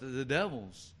rejoice that the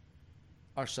devils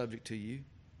are subject to you,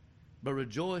 but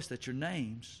rejoice that your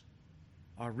names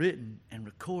are written and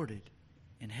recorded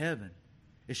in heaven.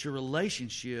 It's your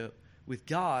relationship with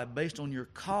God based on your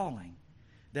calling.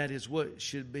 That is what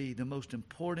should be the most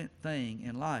important thing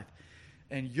in life.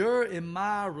 And your and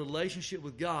my relationship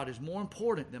with God is more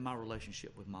important than my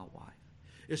relationship with my wife.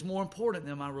 It's more important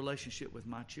than my relationship with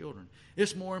my children.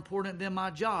 It's more important than my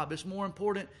job. It's more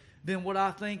important than what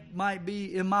I think might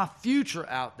be in my future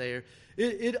out there.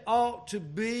 It ought to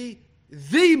be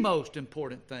the most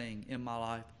important thing in my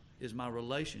life is my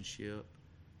relationship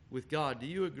with God. Do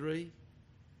you agree?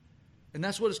 And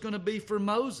that's what it's going to be for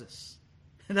Moses.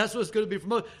 And that's what it's going to be for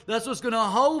Moses. That's what's going to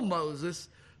hold Moses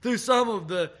through some of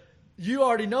the, you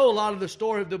already know a lot of the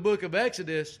story of the book of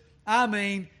Exodus. I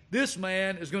mean, this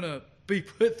man is going to be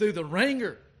put through the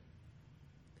ringer.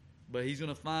 But he's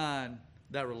going to find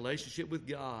that relationship with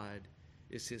God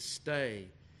is his stay,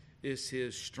 is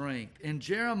his strength. And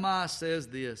Jeremiah says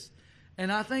this,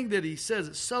 and I think that he says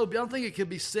it so, I don't think it could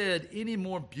be said any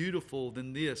more beautiful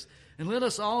than this. And let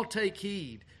us all take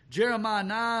heed. Jeremiah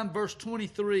 9, verse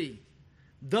 23.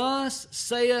 Thus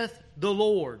saith the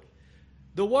Lord.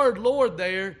 The word Lord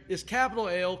there is capital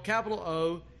L, capital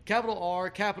O, capital R,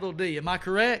 capital D. Am I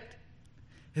correct?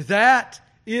 That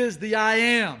is the I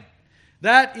am.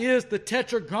 That is the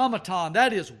tetragrammaton.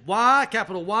 That is Y,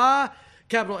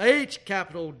 capital H,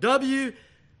 capital W,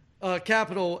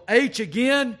 capital H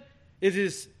again. It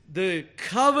is the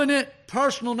covenant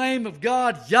personal name of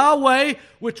God, Yahweh,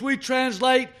 which we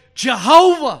translate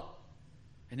Jehovah.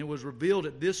 And it was revealed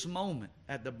at this moment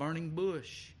at the burning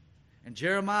bush. And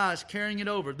Jeremiah is carrying it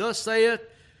over. Thus saith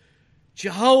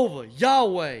Jehovah,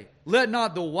 Yahweh, let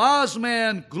not the wise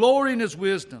man glory in his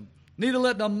wisdom, neither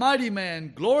let the mighty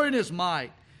man glory in his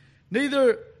might,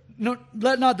 let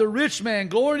not the rich man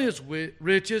glory in his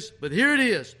riches, but here it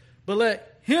is, but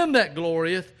let him that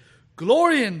glorieth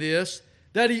glory in this,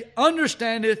 that he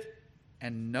understandeth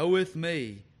and knoweth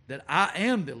me, that I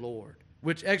am the Lord,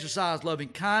 which exercise loving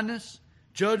kindness,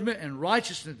 judgment, and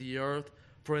righteousness in the earth.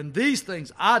 For in these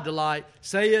things I delight,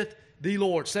 saith the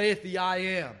Lord, saith the I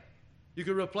am. You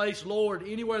can replace Lord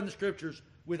anywhere in the Scriptures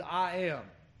with I am.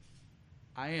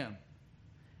 I am.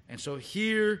 And so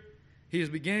here he is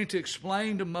beginning to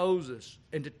explain to Moses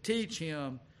and to teach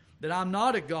him that I'm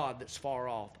not a God that's far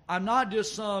off. I'm not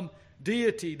just some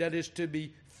deity that is to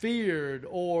be feared,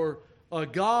 or a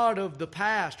God of the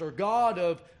past, or God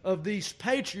of these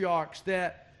patriarchs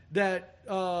that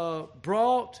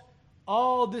brought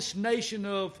all this nation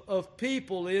of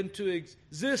people into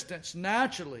existence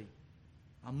naturally.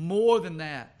 I'm more than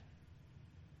that.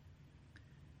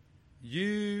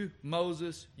 You,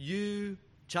 Moses, you,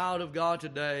 child of God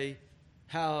today,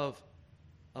 have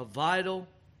a vital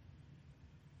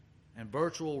and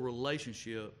virtual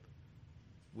relationship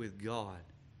with God,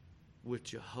 with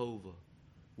Jehovah,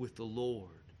 with the Lord,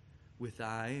 with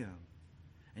I am.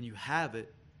 And you have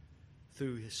it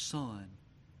through His Son,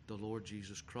 the Lord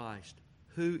Jesus Christ.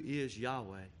 Who is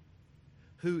Yahweh?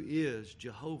 Who is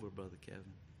Jehovah, Brother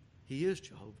Kevin? He is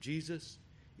Jehovah. Jesus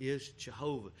is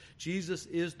Jehovah. Jesus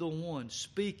is the one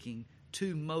speaking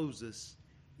to Moses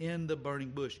in the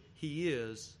burning bush. He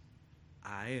is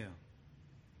I am.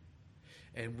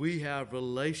 And we have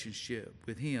relationship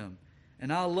with Him.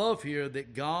 And I love here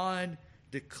that God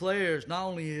declares not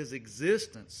only His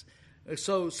existence.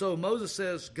 So Moses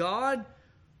says, God,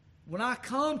 when I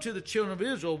come to the children of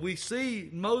Israel, we see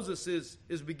Moses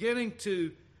is beginning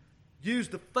to use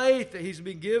the faith that he's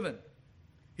been given.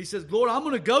 He says, Lord, I'm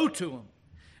going to go to him.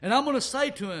 And I'm going to say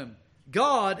to him,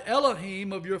 God,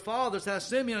 Elohim of your fathers, has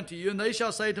sent me unto you, and they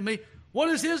shall say to me, what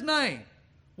is his name?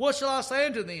 What shall I say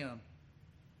unto them?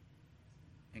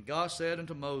 And God said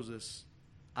unto Moses,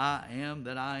 I am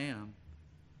that I am.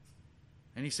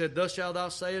 And he said, thus shalt thou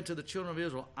say unto the children of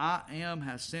Israel, I am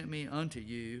has sent me unto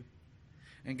you.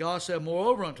 And God said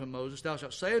moreover unto Moses, thou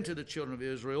shalt say unto the children of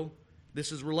Israel,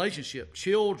 this is relationship,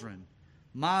 children,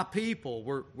 my people.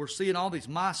 We're seeing all these.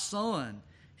 My son,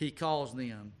 he calls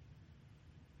them.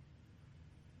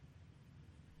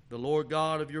 The Lord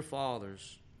God of your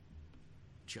fathers,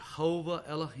 Jehovah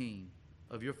Elohim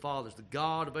of your fathers, the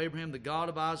God of Abraham, the God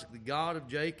of Isaac, the God of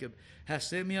Jacob, has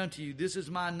sent me unto you. This is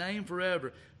my name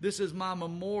forever. This is my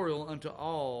memorial unto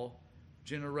all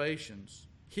generations.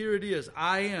 Here it is.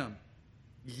 I am.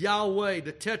 Yahweh,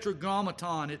 the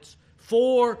tetragrammaton. It's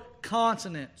 4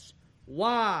 consonants.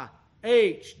 Y-H-W-H.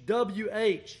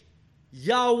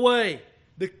 Yahweh,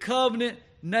 the covenant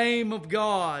name of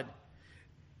God.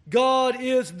 God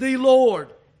is the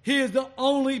Lord. He is the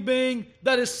only being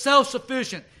that is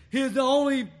self-sufficient. He is the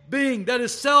only being that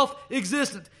is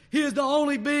self-existent. He is the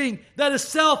only being that is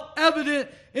self-evident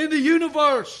in the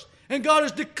universe. And God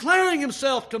is declaring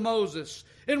Himself to Moses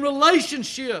in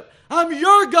relationship. I'm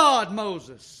your God,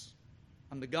 Moses.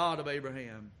 I'm the God of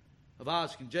Abraham, of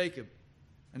Isaac and Jacob,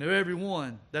 and of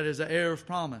everyone that is an heir of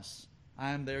promise.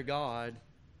 I am their God.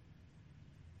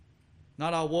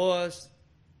 Not I was,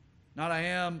 not I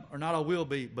am, or not I will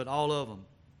be, but all of them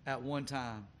at one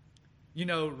time. You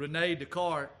know, René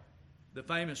Descartes, the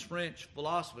famous French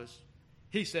philosopher,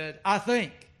 he said, I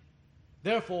think,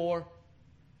 therefore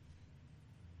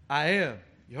I am.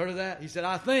 You heard of that? He said,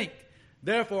 I think,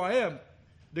 therefore I am.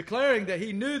 Declaring that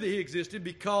he knew that he existed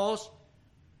because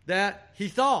that he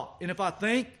thought. And if I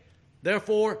think,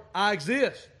 therefore I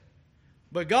exist.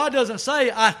 But God doesn't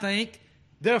say, I think,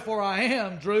 therefore I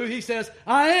am, Drew. He says,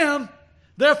 I am,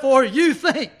 therefore you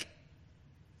think.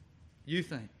 You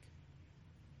think.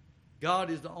 God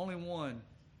is the only one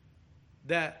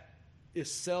that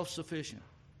is self-sufficient.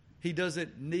 He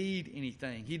doesn't need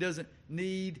anything. He doesn't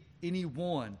need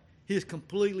anyone. He is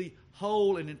completely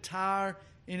whole and entire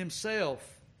in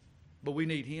Himself. But we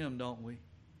need Him, don't we?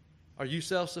 Are you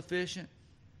self-sufficient?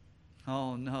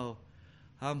 Oh no.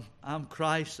 I'm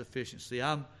Christ's sufficiency.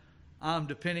 I'm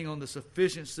depending on the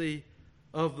sufficiency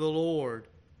of the Lord.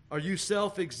 Are you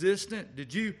self-existent?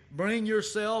 Did you bring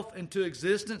yourself into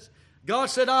existence? God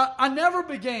said, I never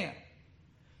began.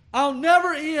 I'll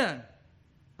never end.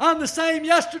 I'm the same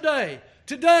yesterday,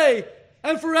 today,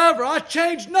 and forever. I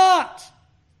change not.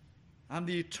 I'm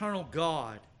the eternal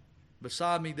God.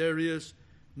 Beside me there is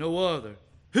no other.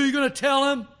 Who are you going to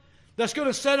tell Him that's going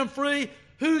to set Him free?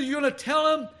 Who are you going to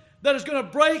tell Him that is going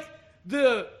to break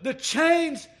the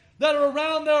chains that are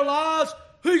around their lives?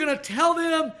 Who are you going to tell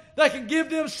them that can give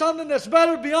them something that's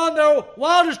better beyond their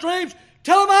wildest dreams?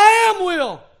 Tell them, I am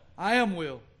will. I am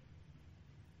will.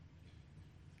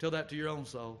 Tell that to your own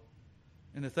soul.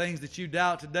 And the things that you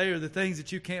doubt today are the things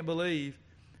that you can't believe.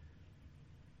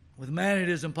 With man it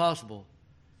is impossible.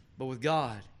 But with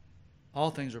God, all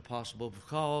things are possible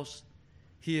because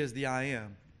He is the I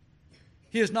am.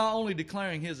 He is not only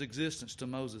declaring His existence to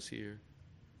Moses here,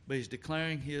 but He's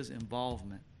declaring His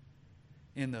involvement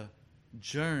in the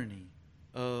journey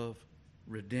of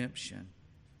redemption.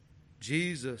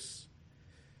 Jesus,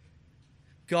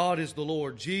 God is the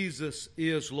Lord. Jesus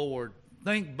is Lord.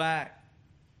 Think back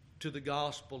to the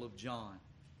Gospel of John.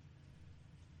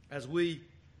 As we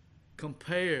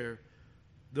compare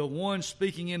the one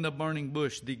speaking in the burning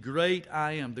bush, the great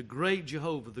I am, the great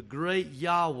Jehovah, the great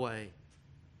Yahweh,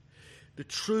 the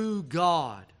true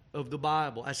God of the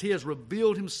Bible, as He has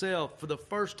revealed Himself for the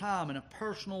first time in a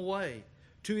personal way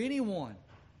to anyone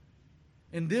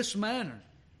in this manner.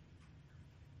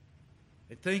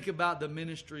 And think about the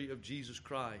ministry of Jesus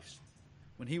Christ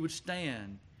when He would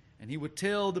stand and He would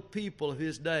tell the people of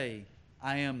His day,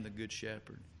 I am the good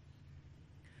shepherd.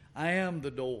 I am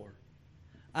the door.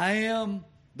 I am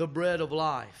the bread of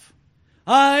life.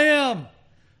 I am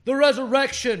the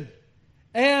resurrection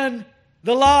and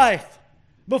the life.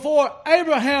 Before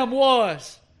Abraham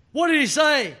was, what did he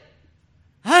say?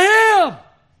 I am.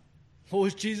 What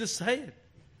was Jesus saying?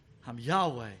 I'm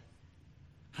Yahweh.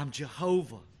 I'm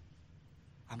Jehovah.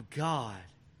 I'm God.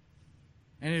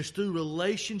 And it's through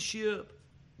relationship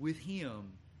with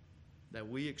Him that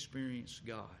we experience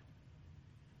God.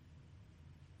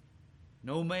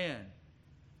 No man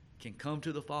can come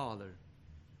to the Father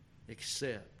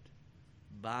except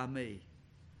by me.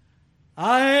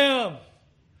 I am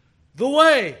the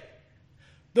way,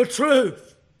 the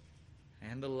truth,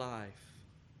 and the life.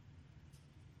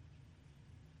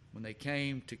 When they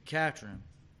came to capture Him,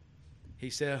 He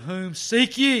said, whom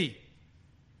seek ye?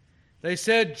 They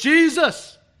said,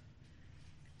 Jesus.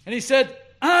 And He said,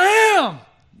 I am.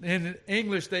 In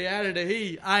English they added a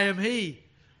He. I am He.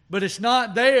 But it's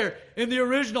not there in the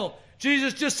original.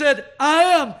 Jesus just said, I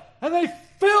am. And they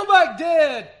fell back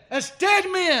dead as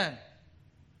dead men.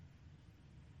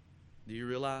 Do you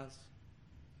realize?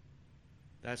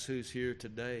 That's who's here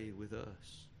today with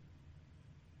us.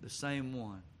 The same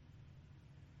one.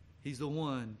 He's the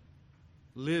one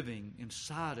living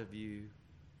inside of you,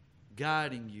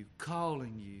 guiding you,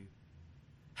 calling you,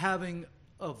 having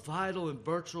a vital and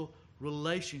virtual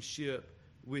relationship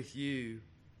with you.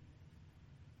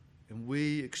 And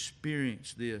we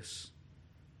experience this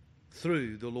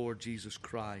through the Lord Jesus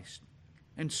Christ.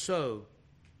 And so,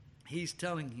 He's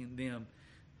telling them,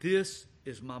 this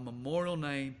is my memorial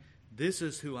name. This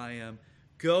is who I am.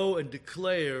 Go and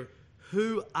declare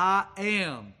who I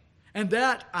am. And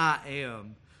that I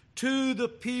am to the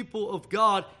people of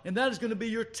God. And that is going to be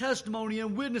your testimony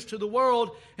and witness to the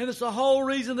world. And it's the whole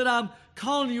reason that I'm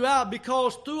calling you out.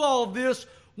 Because through all of this,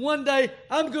 one day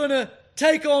I'm going to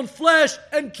take on flesh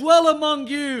and dwell among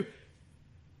you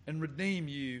and redeem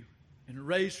you and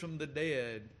raise from the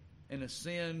dead and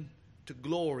ascend to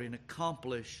glory and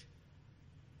accomplish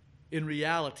in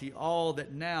reality all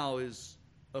that now is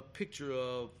a picture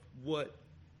of what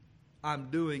I'm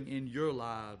doing in your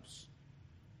lives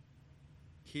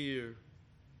here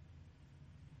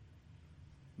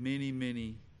many,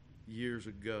 many years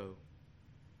ago.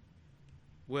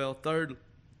 Well,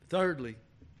 thirdly,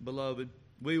 beloved,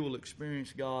 we will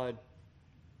experience God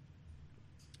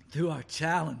through our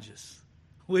challenges.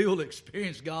 We will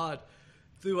experience God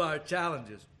through our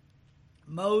challenges.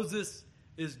 Moses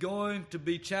is going to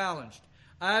be challenged.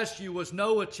 I ask you, was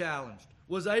Noah challenged?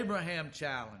 Was Abraham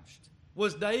challenged?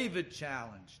 Was David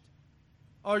challenged?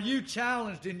 Are you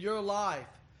challenged in your life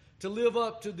to live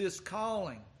up to this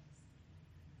calling?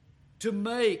 To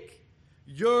make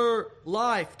your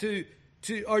life?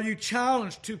 Are you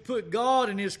challenged to put God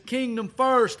and His kingdom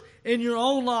first in your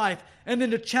own life, and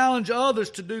then to challenge others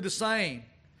to do the same?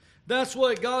 That's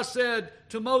what God said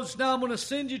to Moses. Now I'm going to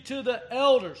send you to the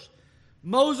elders.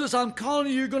 Moses, I'm calling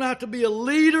you. You're going to have to be a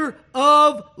leader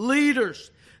of leaders.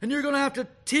 And you're going to have to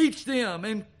teach them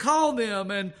and call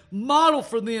them and model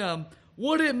for them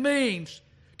what it means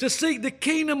to seek the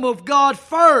kingdom of God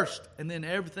first. And then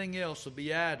everything else will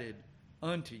be added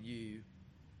unto you.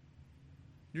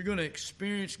 You're going to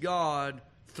experience God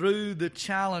through the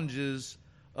challenges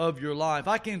of your life.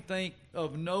 I can think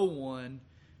of no one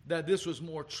that this was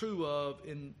more true of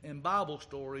in Bible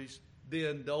stories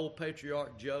than the old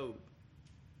patriarch Job.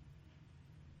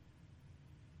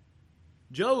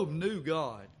 Job knew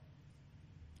God.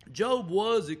 Job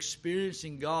was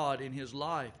experiencing God in his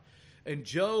life. And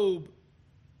Job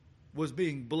was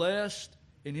being blessed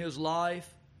in his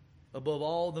life above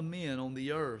all the men on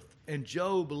the earth. And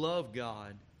Job loved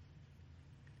God.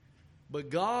 But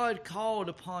God called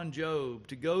upon Job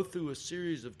to go through a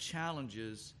series of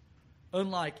challenges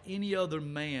unlike any other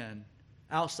man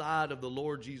outside of the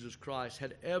Lord Jesus Christ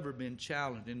had ever been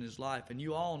challenged in his life. And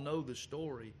you all know the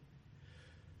story.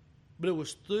 But it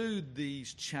was through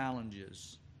these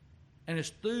challenges, and it's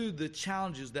through the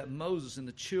challenges that Moses and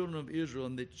the children of Israel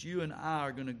and that you and I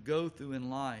are going to go through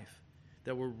in life,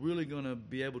 that we're really going to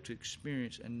be able to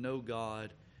experience and know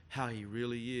God how He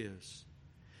really is.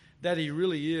 That He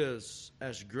really is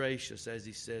as gracious as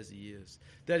He says He is.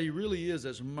 That He really is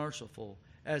as merciful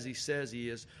as He says He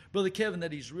is. Brother Kevin,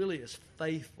 that He's really as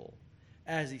faithful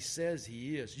as He says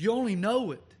He is. You only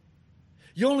know it.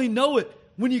 You only know it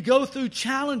when you go through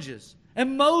challenges.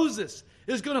 And Moses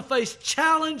is going to face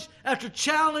challenge after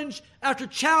challenge after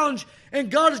challenge. And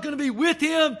God is going to be with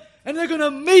him. And they're going to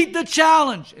meet the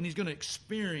challenge. And he's going to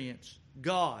experience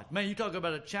God. Man, you talk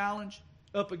about a challenge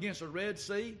up against a Red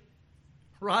Sea.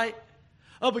 Right?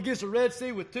 Up against a Red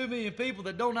Sea with 2 million people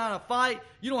that don't know how to fight.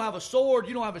 You don't have a sword.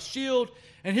 You don't have a shield.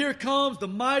 And here comes the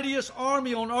mightiest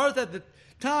army on earth at the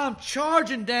time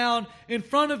charging down in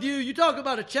front of you. You talk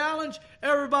about a challenge.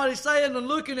 Everybody's saying and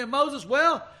looking at Moses,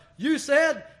 well, you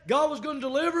said God was going to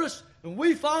deliver us, and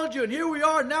we followed you, and here we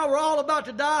are. Now we're all about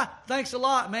to die. Thanks a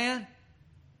lot, man.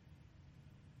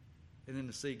 And then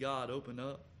to see God open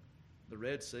up the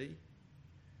Red Sea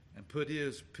and put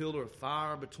His pillar of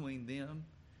fire between them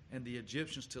and the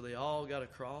Egyptians till they all got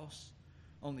across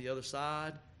on the other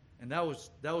side. And that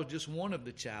was just one of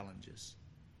the challenges.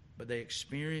 But they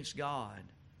experienced God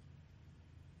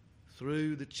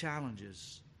through the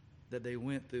challenges that they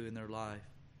went through in their life.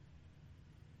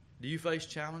 Do you face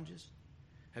challenges?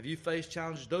 Have you faced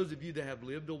challenges? Those of you that have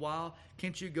lived a while,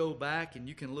 can't you go back and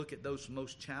you can look at those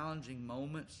most challenging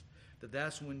moments?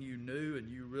 That's when you knew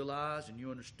and you realized and you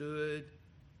understood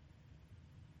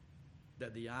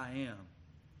that the I Am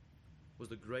was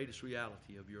the greatest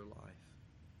reality of your life.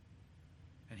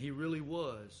 And He really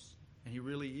was, and He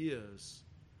really is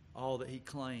all that He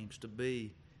claims to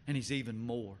be. And He's even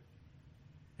more.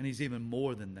 And He's even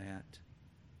more than that.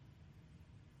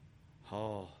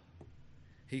 Oh,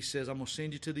 He says, I'm going to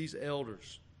send you to these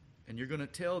elders. And you're going to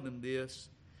tell them this,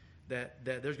 that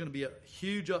there's going to be a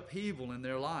huge upheaval in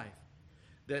their life.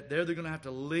 That they're going to have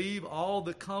to leave all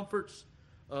the comforts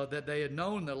that they had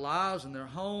known in their lives and their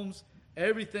homes.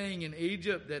 Everything in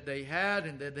Egypt that they had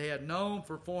and that they had known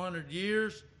for 400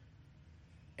 years.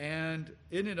 And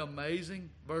isn't it amazing,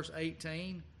 verse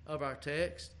 18 of our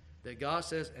text, that God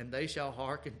says, and they shall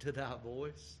hearken to thy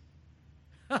voice?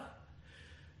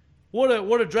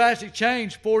 What a drastic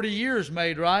change 40 years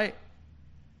made, right?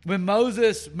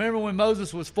 Remember when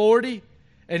Moses was 40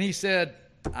 and he said,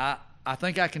 I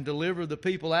think I can deliver the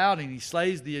people out, and he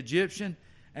slays the Egyptian.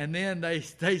 And then they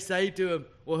say to him,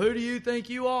 well, who do you think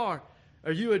you are?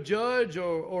 Are you a judge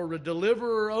or a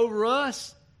deliverer over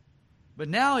us? But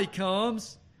now he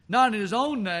comes, not in his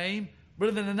own name, but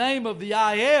in the name of the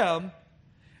I Am,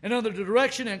 and under the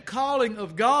direction and calling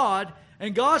of God.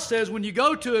 And God says when you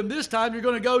go to Him this time, you're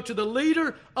going to go to the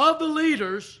leader of the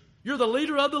leaders. You're the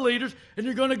leader of the leaders, and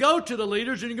you're going to go to the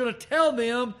leaders, and you're going to tell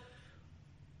them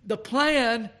the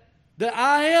plan that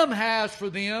I Am has for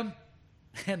them,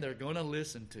 and they're going to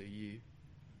listen to you.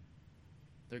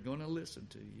 They're going to listen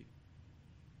to you.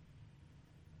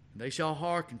 They shall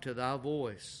hearken to thy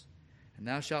voice, and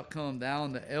thou shalt come, thou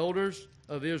and the elders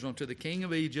of Israel, to the king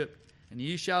of Egypt, and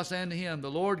ye shall say unto him,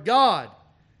 the Lord God,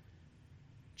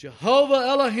 Jehovah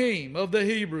Elohim of the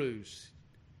Hebrews,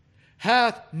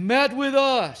 hath met with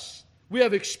us. We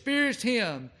have experienced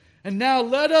Him, and now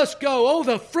let us go. Oh,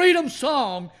 the freedom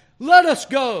song, let us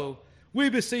go. We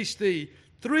beseech thee,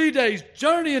 3 days'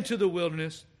 journey into the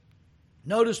wilderness,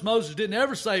 Notice Moses didn't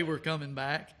ever say we're coming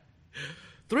back.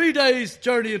 3 days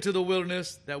journey into the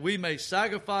wilderness that we may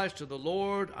sacrifice to the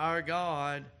Lord our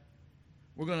God.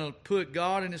 We're going to put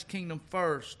God and His kingdom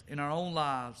first in our own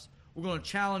lives. We're going to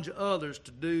challenge others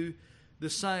to do the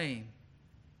same.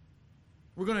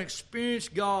 We're going to experience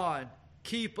God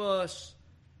keep us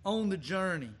on the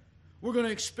journey. We're going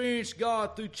to experience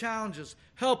God through challenges,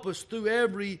 help us through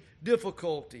every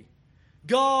difficulty.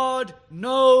 God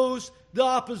knows the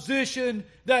opposition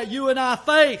that you and I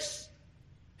face.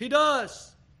 He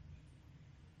does.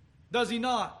 Does He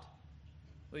not?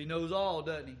 Well, He knows all,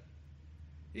 doesn't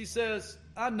He? He says,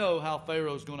 I know how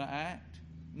Pharaoh's going to act.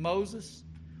 Moses,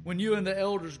 when you and the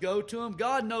elders go to him,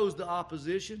 God knows the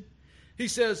opposition. He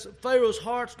says, Pharaoh's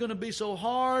heart's going to be so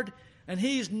hard, and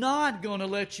he's not going to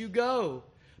let you go.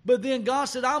 But then God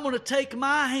said, I'm going to take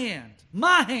my hand,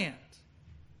 and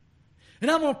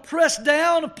I'm going to press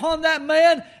down upon that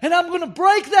man, and I'm going to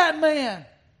break that man.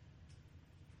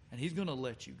 And He's going to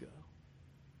let you go.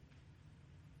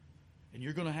 And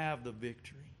you're going to have the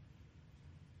victory.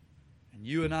 And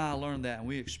you and I learned that, and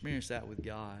we experienced that with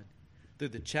God through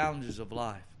the challenges of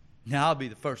life. Now, I'll be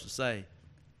the first to say,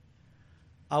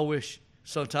 I wish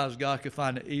sometimes God could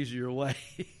find an easier way.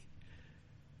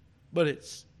 But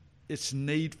it's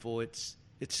needful.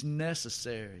 It's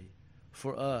necessary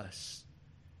for us.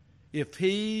 If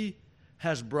He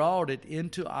has brought it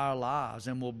into our lives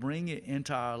and will bring it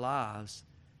into our lives,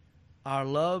 our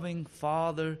loving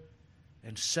Father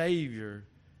and Savior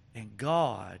and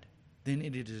God, then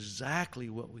it is exactly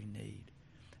what we need.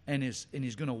 And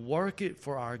He's going to work it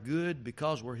for our good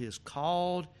because we're His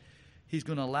called. He's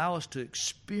going to allow us to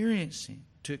experience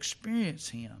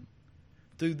Him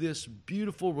through this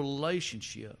beautiful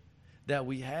relationship that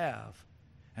we have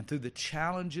and through the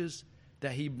challenges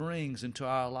that He brings into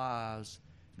our lives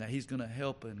that He's going to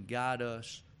help and guide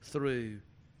us through.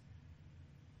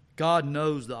 God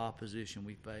knows the opposition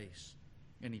we face,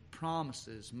 and He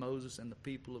promises Moses and the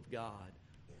people of God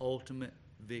ultimate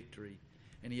victory.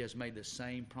 And He has made the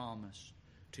same promise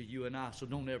to you and I. So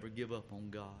don't ever give up on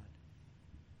God.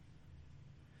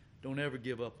 Don't ever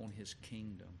give up on His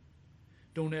kingdom.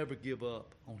 Don't ever give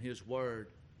up on His word.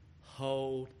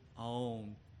 Hold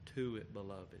on to it,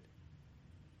 beloved.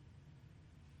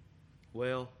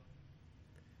 Well,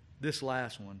 this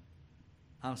last one,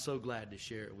 I'm so glad to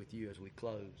share it with you as we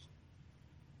close.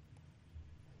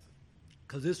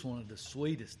 Because it's one of the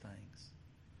sweetest things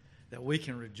that we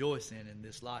can rejoice in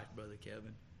this life, Brother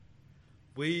Kevin.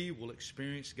 We will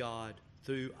experience God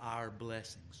through our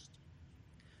blessings.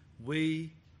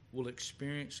 We will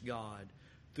experience God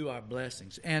through our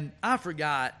blessings. And I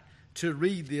forgot to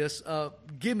read this.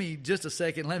 Give me just a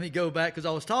second. Let me go back because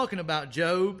I was talking about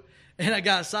Job and I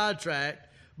got sidetracked.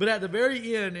 But at the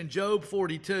very end in Job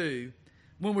 42,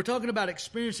 when we're talking about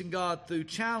experiencing God through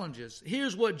challenges,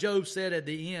 here's what Job said at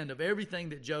the end of everything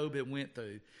that Job had went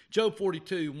through. Job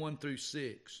 42,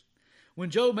 1-6. When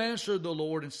Job answered the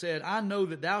Lord and said, I know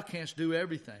that Thou canst do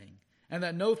everything, and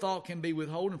that no thought can be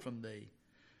withholden from Thee.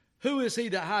 Who is he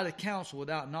that hideth counsel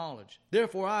without knowledge?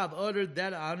 Therefore I have uttered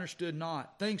that I understood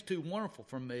not, things too wonderful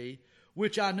for me,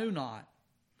 which I knew not.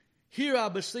 Hear, I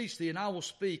beseech Thee, and I will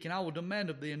speak, and I will demand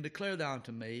of Thee, and declare Thou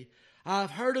unto me. I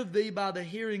have heard of Thee by the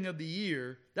hearing of the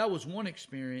ear. That was one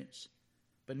experience.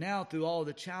 But now through all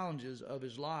the challenges of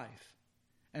his life,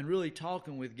 and really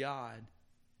talking with God,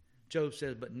 Job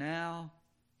says, but now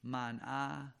mine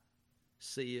eye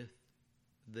seeth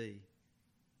Thee.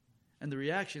 And the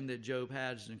reaction that Job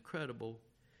had is incredible.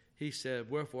 He said,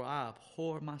 wherefore I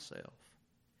abhor myself,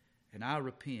 and I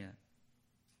repent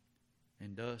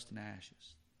in dust and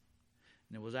ashes.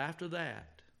 And it was after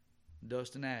that,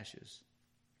 dust and ashes,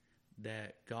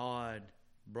 that God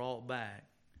brought back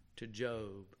to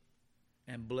Job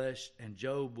and blessed, and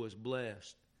Job was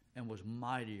blessed and was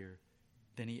mightier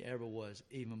than he ever was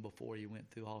even before he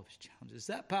went through all of his challenges. Is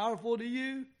that powerful to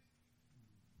you?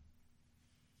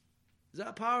 Is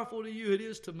that powerful to you? It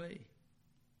is to me.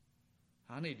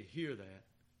 I need to hear that.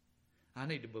 I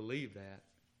need to believe that.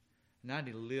 And I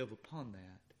need to live upon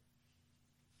that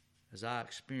as I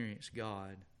experience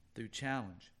God through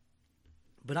challenge.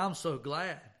 But I'm so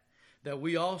glad that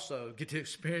we also get to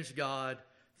experience God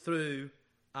through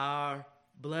our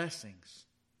blessings.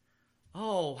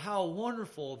 Oh, how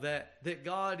wonderful that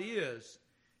God is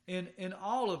in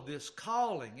all of this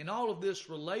calling, in all of this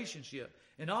relationship,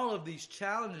 in all of these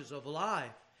challenges of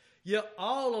life. Yet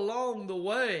all along the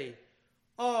way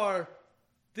are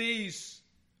these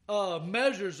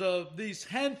measures of these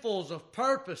handfuls of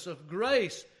purpose, of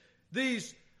grace,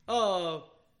 these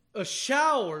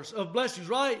showers of blessings,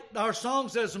 right? Our song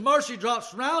says, mercy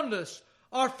drops around us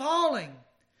are falling.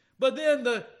 But then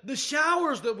the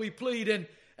showers that we plead,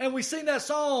 and we sing that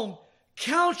song,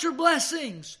 count your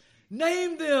blessings.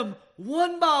 Name them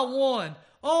one by one.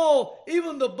 Oh,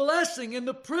 even the blessing and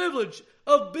the privilege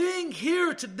of being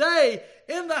here today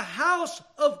in the house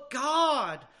of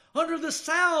God, under the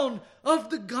sound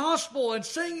of the gospel and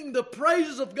singing the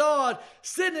praises of God,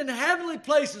 sitting in heavenly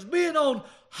places, being on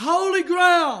holy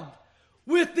ground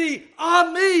with the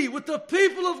Ami, with the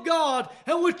people of God,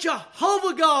 and with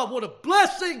Jehovah God. What a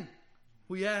blessing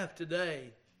we have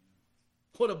today.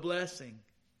 What a blessing.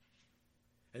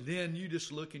 And then you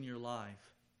just look in your life.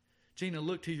 Gina,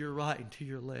 look to your right and to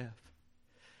your left.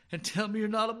 And tell me you're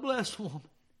not a blessed woman.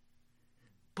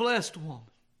 Blessed woman.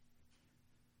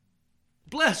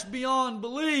 Blessed beyond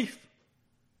belief.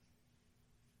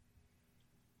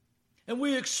 And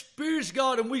we experience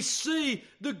God and we see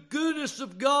the goodness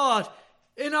of God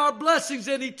in our blessings.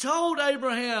 And He told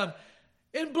Abraham,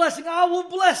 in blessing, I will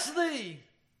bless thee.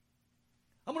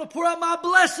 I'm going to pour out my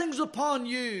blessings upon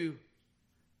you.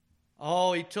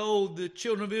 Oh, He told the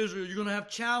children of Israel, you're going to have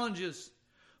challenges.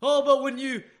 Oh, but when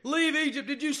you leave Egypt,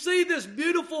 did you see this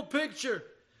beautiful picture?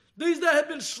 These that had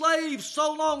been slaves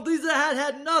so long, these that had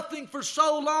had nothing for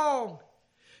so long.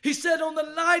 He said, on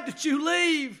the night that you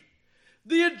leave,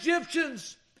 the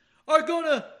Egyptians are going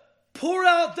to pour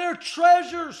out their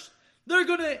treasures. They're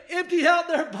going to empty out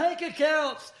their bank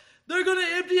accounts. They're going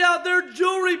to empty out their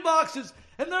jewelry boxes.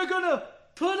 And they're going to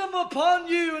put them upon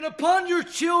you and upon your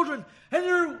children. And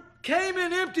you came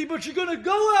in empty, but you're going to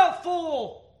go out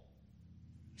full.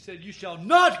 He said, you shall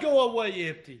not go away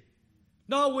empty.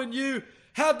 Not when you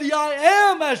have the I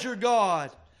Am as your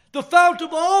God, the fount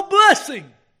of all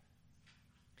blessing.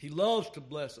 He loves to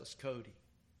bless us, Cody.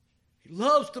 He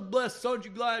loves to bless us. Aren't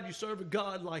you glad you serve a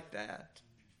God like that?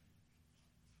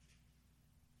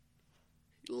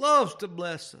 He loves to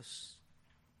bless us.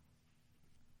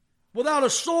 Without a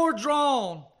sword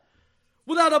drawn,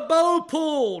 without a bow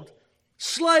pulled,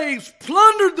 slaves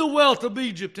plundered the wealth of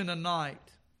Egypt in a night.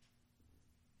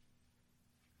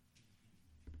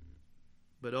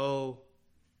 But oh,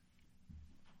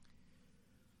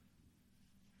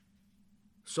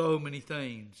 so many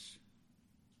things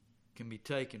can be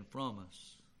taken from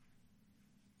us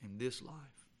in this life.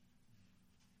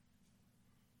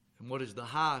 And what is the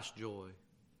highest joy?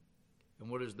 And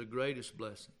what is the greatest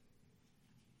blessing?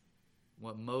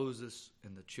 What Moses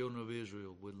and the children of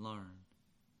Israel would learn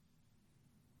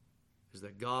is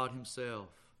that God Himself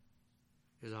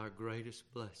is our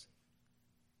greatest blessing.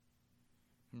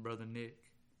 And Brother Nick,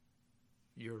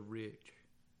 you're rich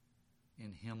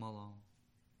in Him alone.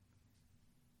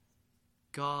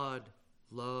 God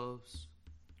loves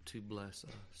to bless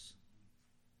us.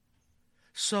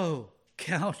 So,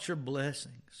 count your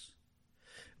blessings.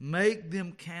 Make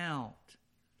them count.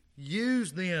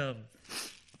 Use them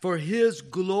for His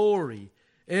glory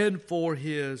and for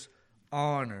His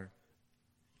honor.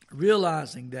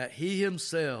 Realizing that He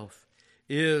Himself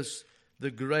is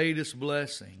the greatest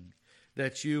blessing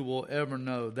that you will ever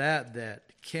know. That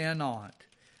cannot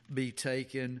be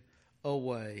taken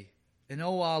away. And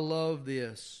oh, I love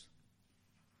this.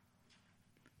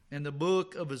 In the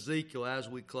book of Ezekiel, as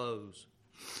we close,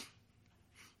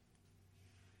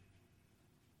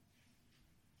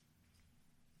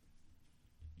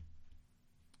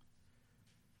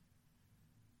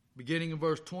 beginning in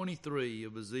verse 23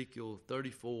 of Ezekiel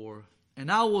 34,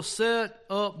 and I will set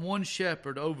up one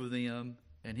shepherd over them,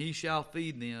 and he shall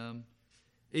feed them,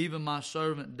 even my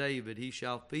servant David. He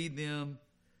shall feed them,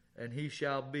 and he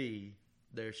shall be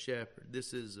their shepherd.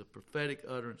 This is a prophetic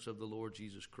utterance of the Lord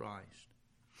Jesus Christ.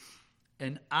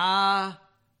 And I,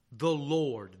 the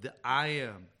Lord, the I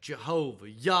Am, Jehovah,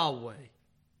 Yahweh,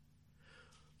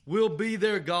 will be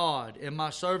their God, and my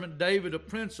servant David a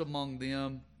prince among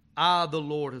them. I, the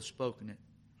Lord, have spoken it.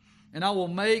 And I will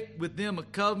make with them a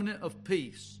covenant of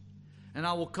peace. And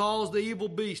I will cause the evil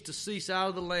beast to cease out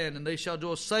of the land, and they shall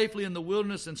dwell safely in the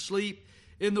wilderness and sleep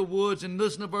in the woods. And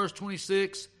listen to verse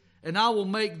 26. And I will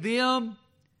make them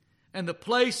and the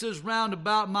places round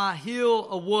about my hill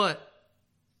a what?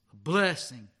 A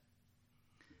blessing.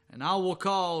 And I will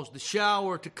cause the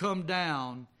shower to come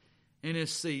down in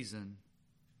its season.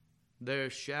 There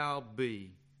shall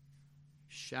be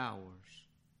showers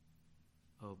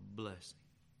of blessing.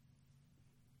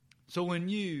 So when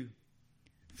you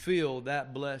feel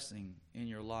that blessing in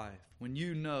your life, when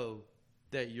you know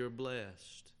that you're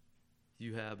blessed,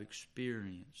 you have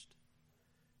experienced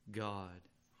God.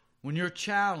 When you're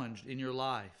challenged in your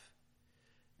life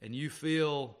and you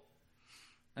feel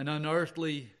an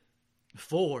unearthly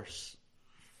force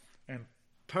and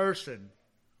person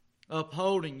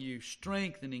upholding you,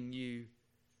 strengthening you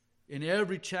in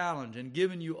every challenge and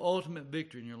given you ultimate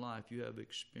victory in your life, you have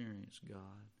experienced God.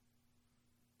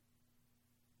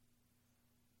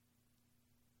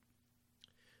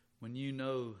 When you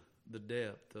know the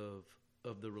depth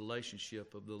of the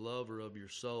relationship of the lover of your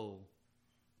soul,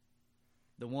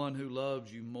 the one who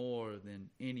loves you more than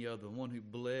any other, the one who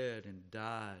bled and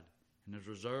died and has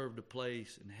reserved a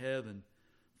place in heaven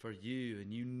for you,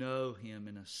 and you know him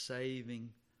in a saving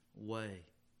way,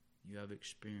 you have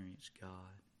experienced God.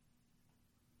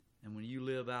 And when you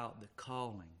live out the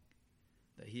calling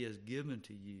that he has given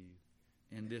to you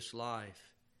in this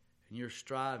life, and you're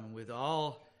striving with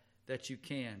all that you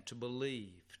can to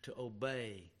believe, to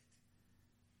obey,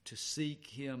 to seek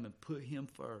him and put him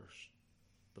first,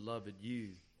 beloved, you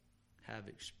have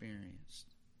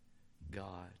experienced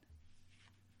God.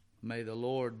 May the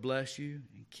Lord bless you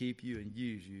and keep you and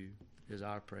use you is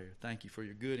our prayer. Thank you for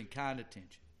your good and kind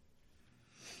attention.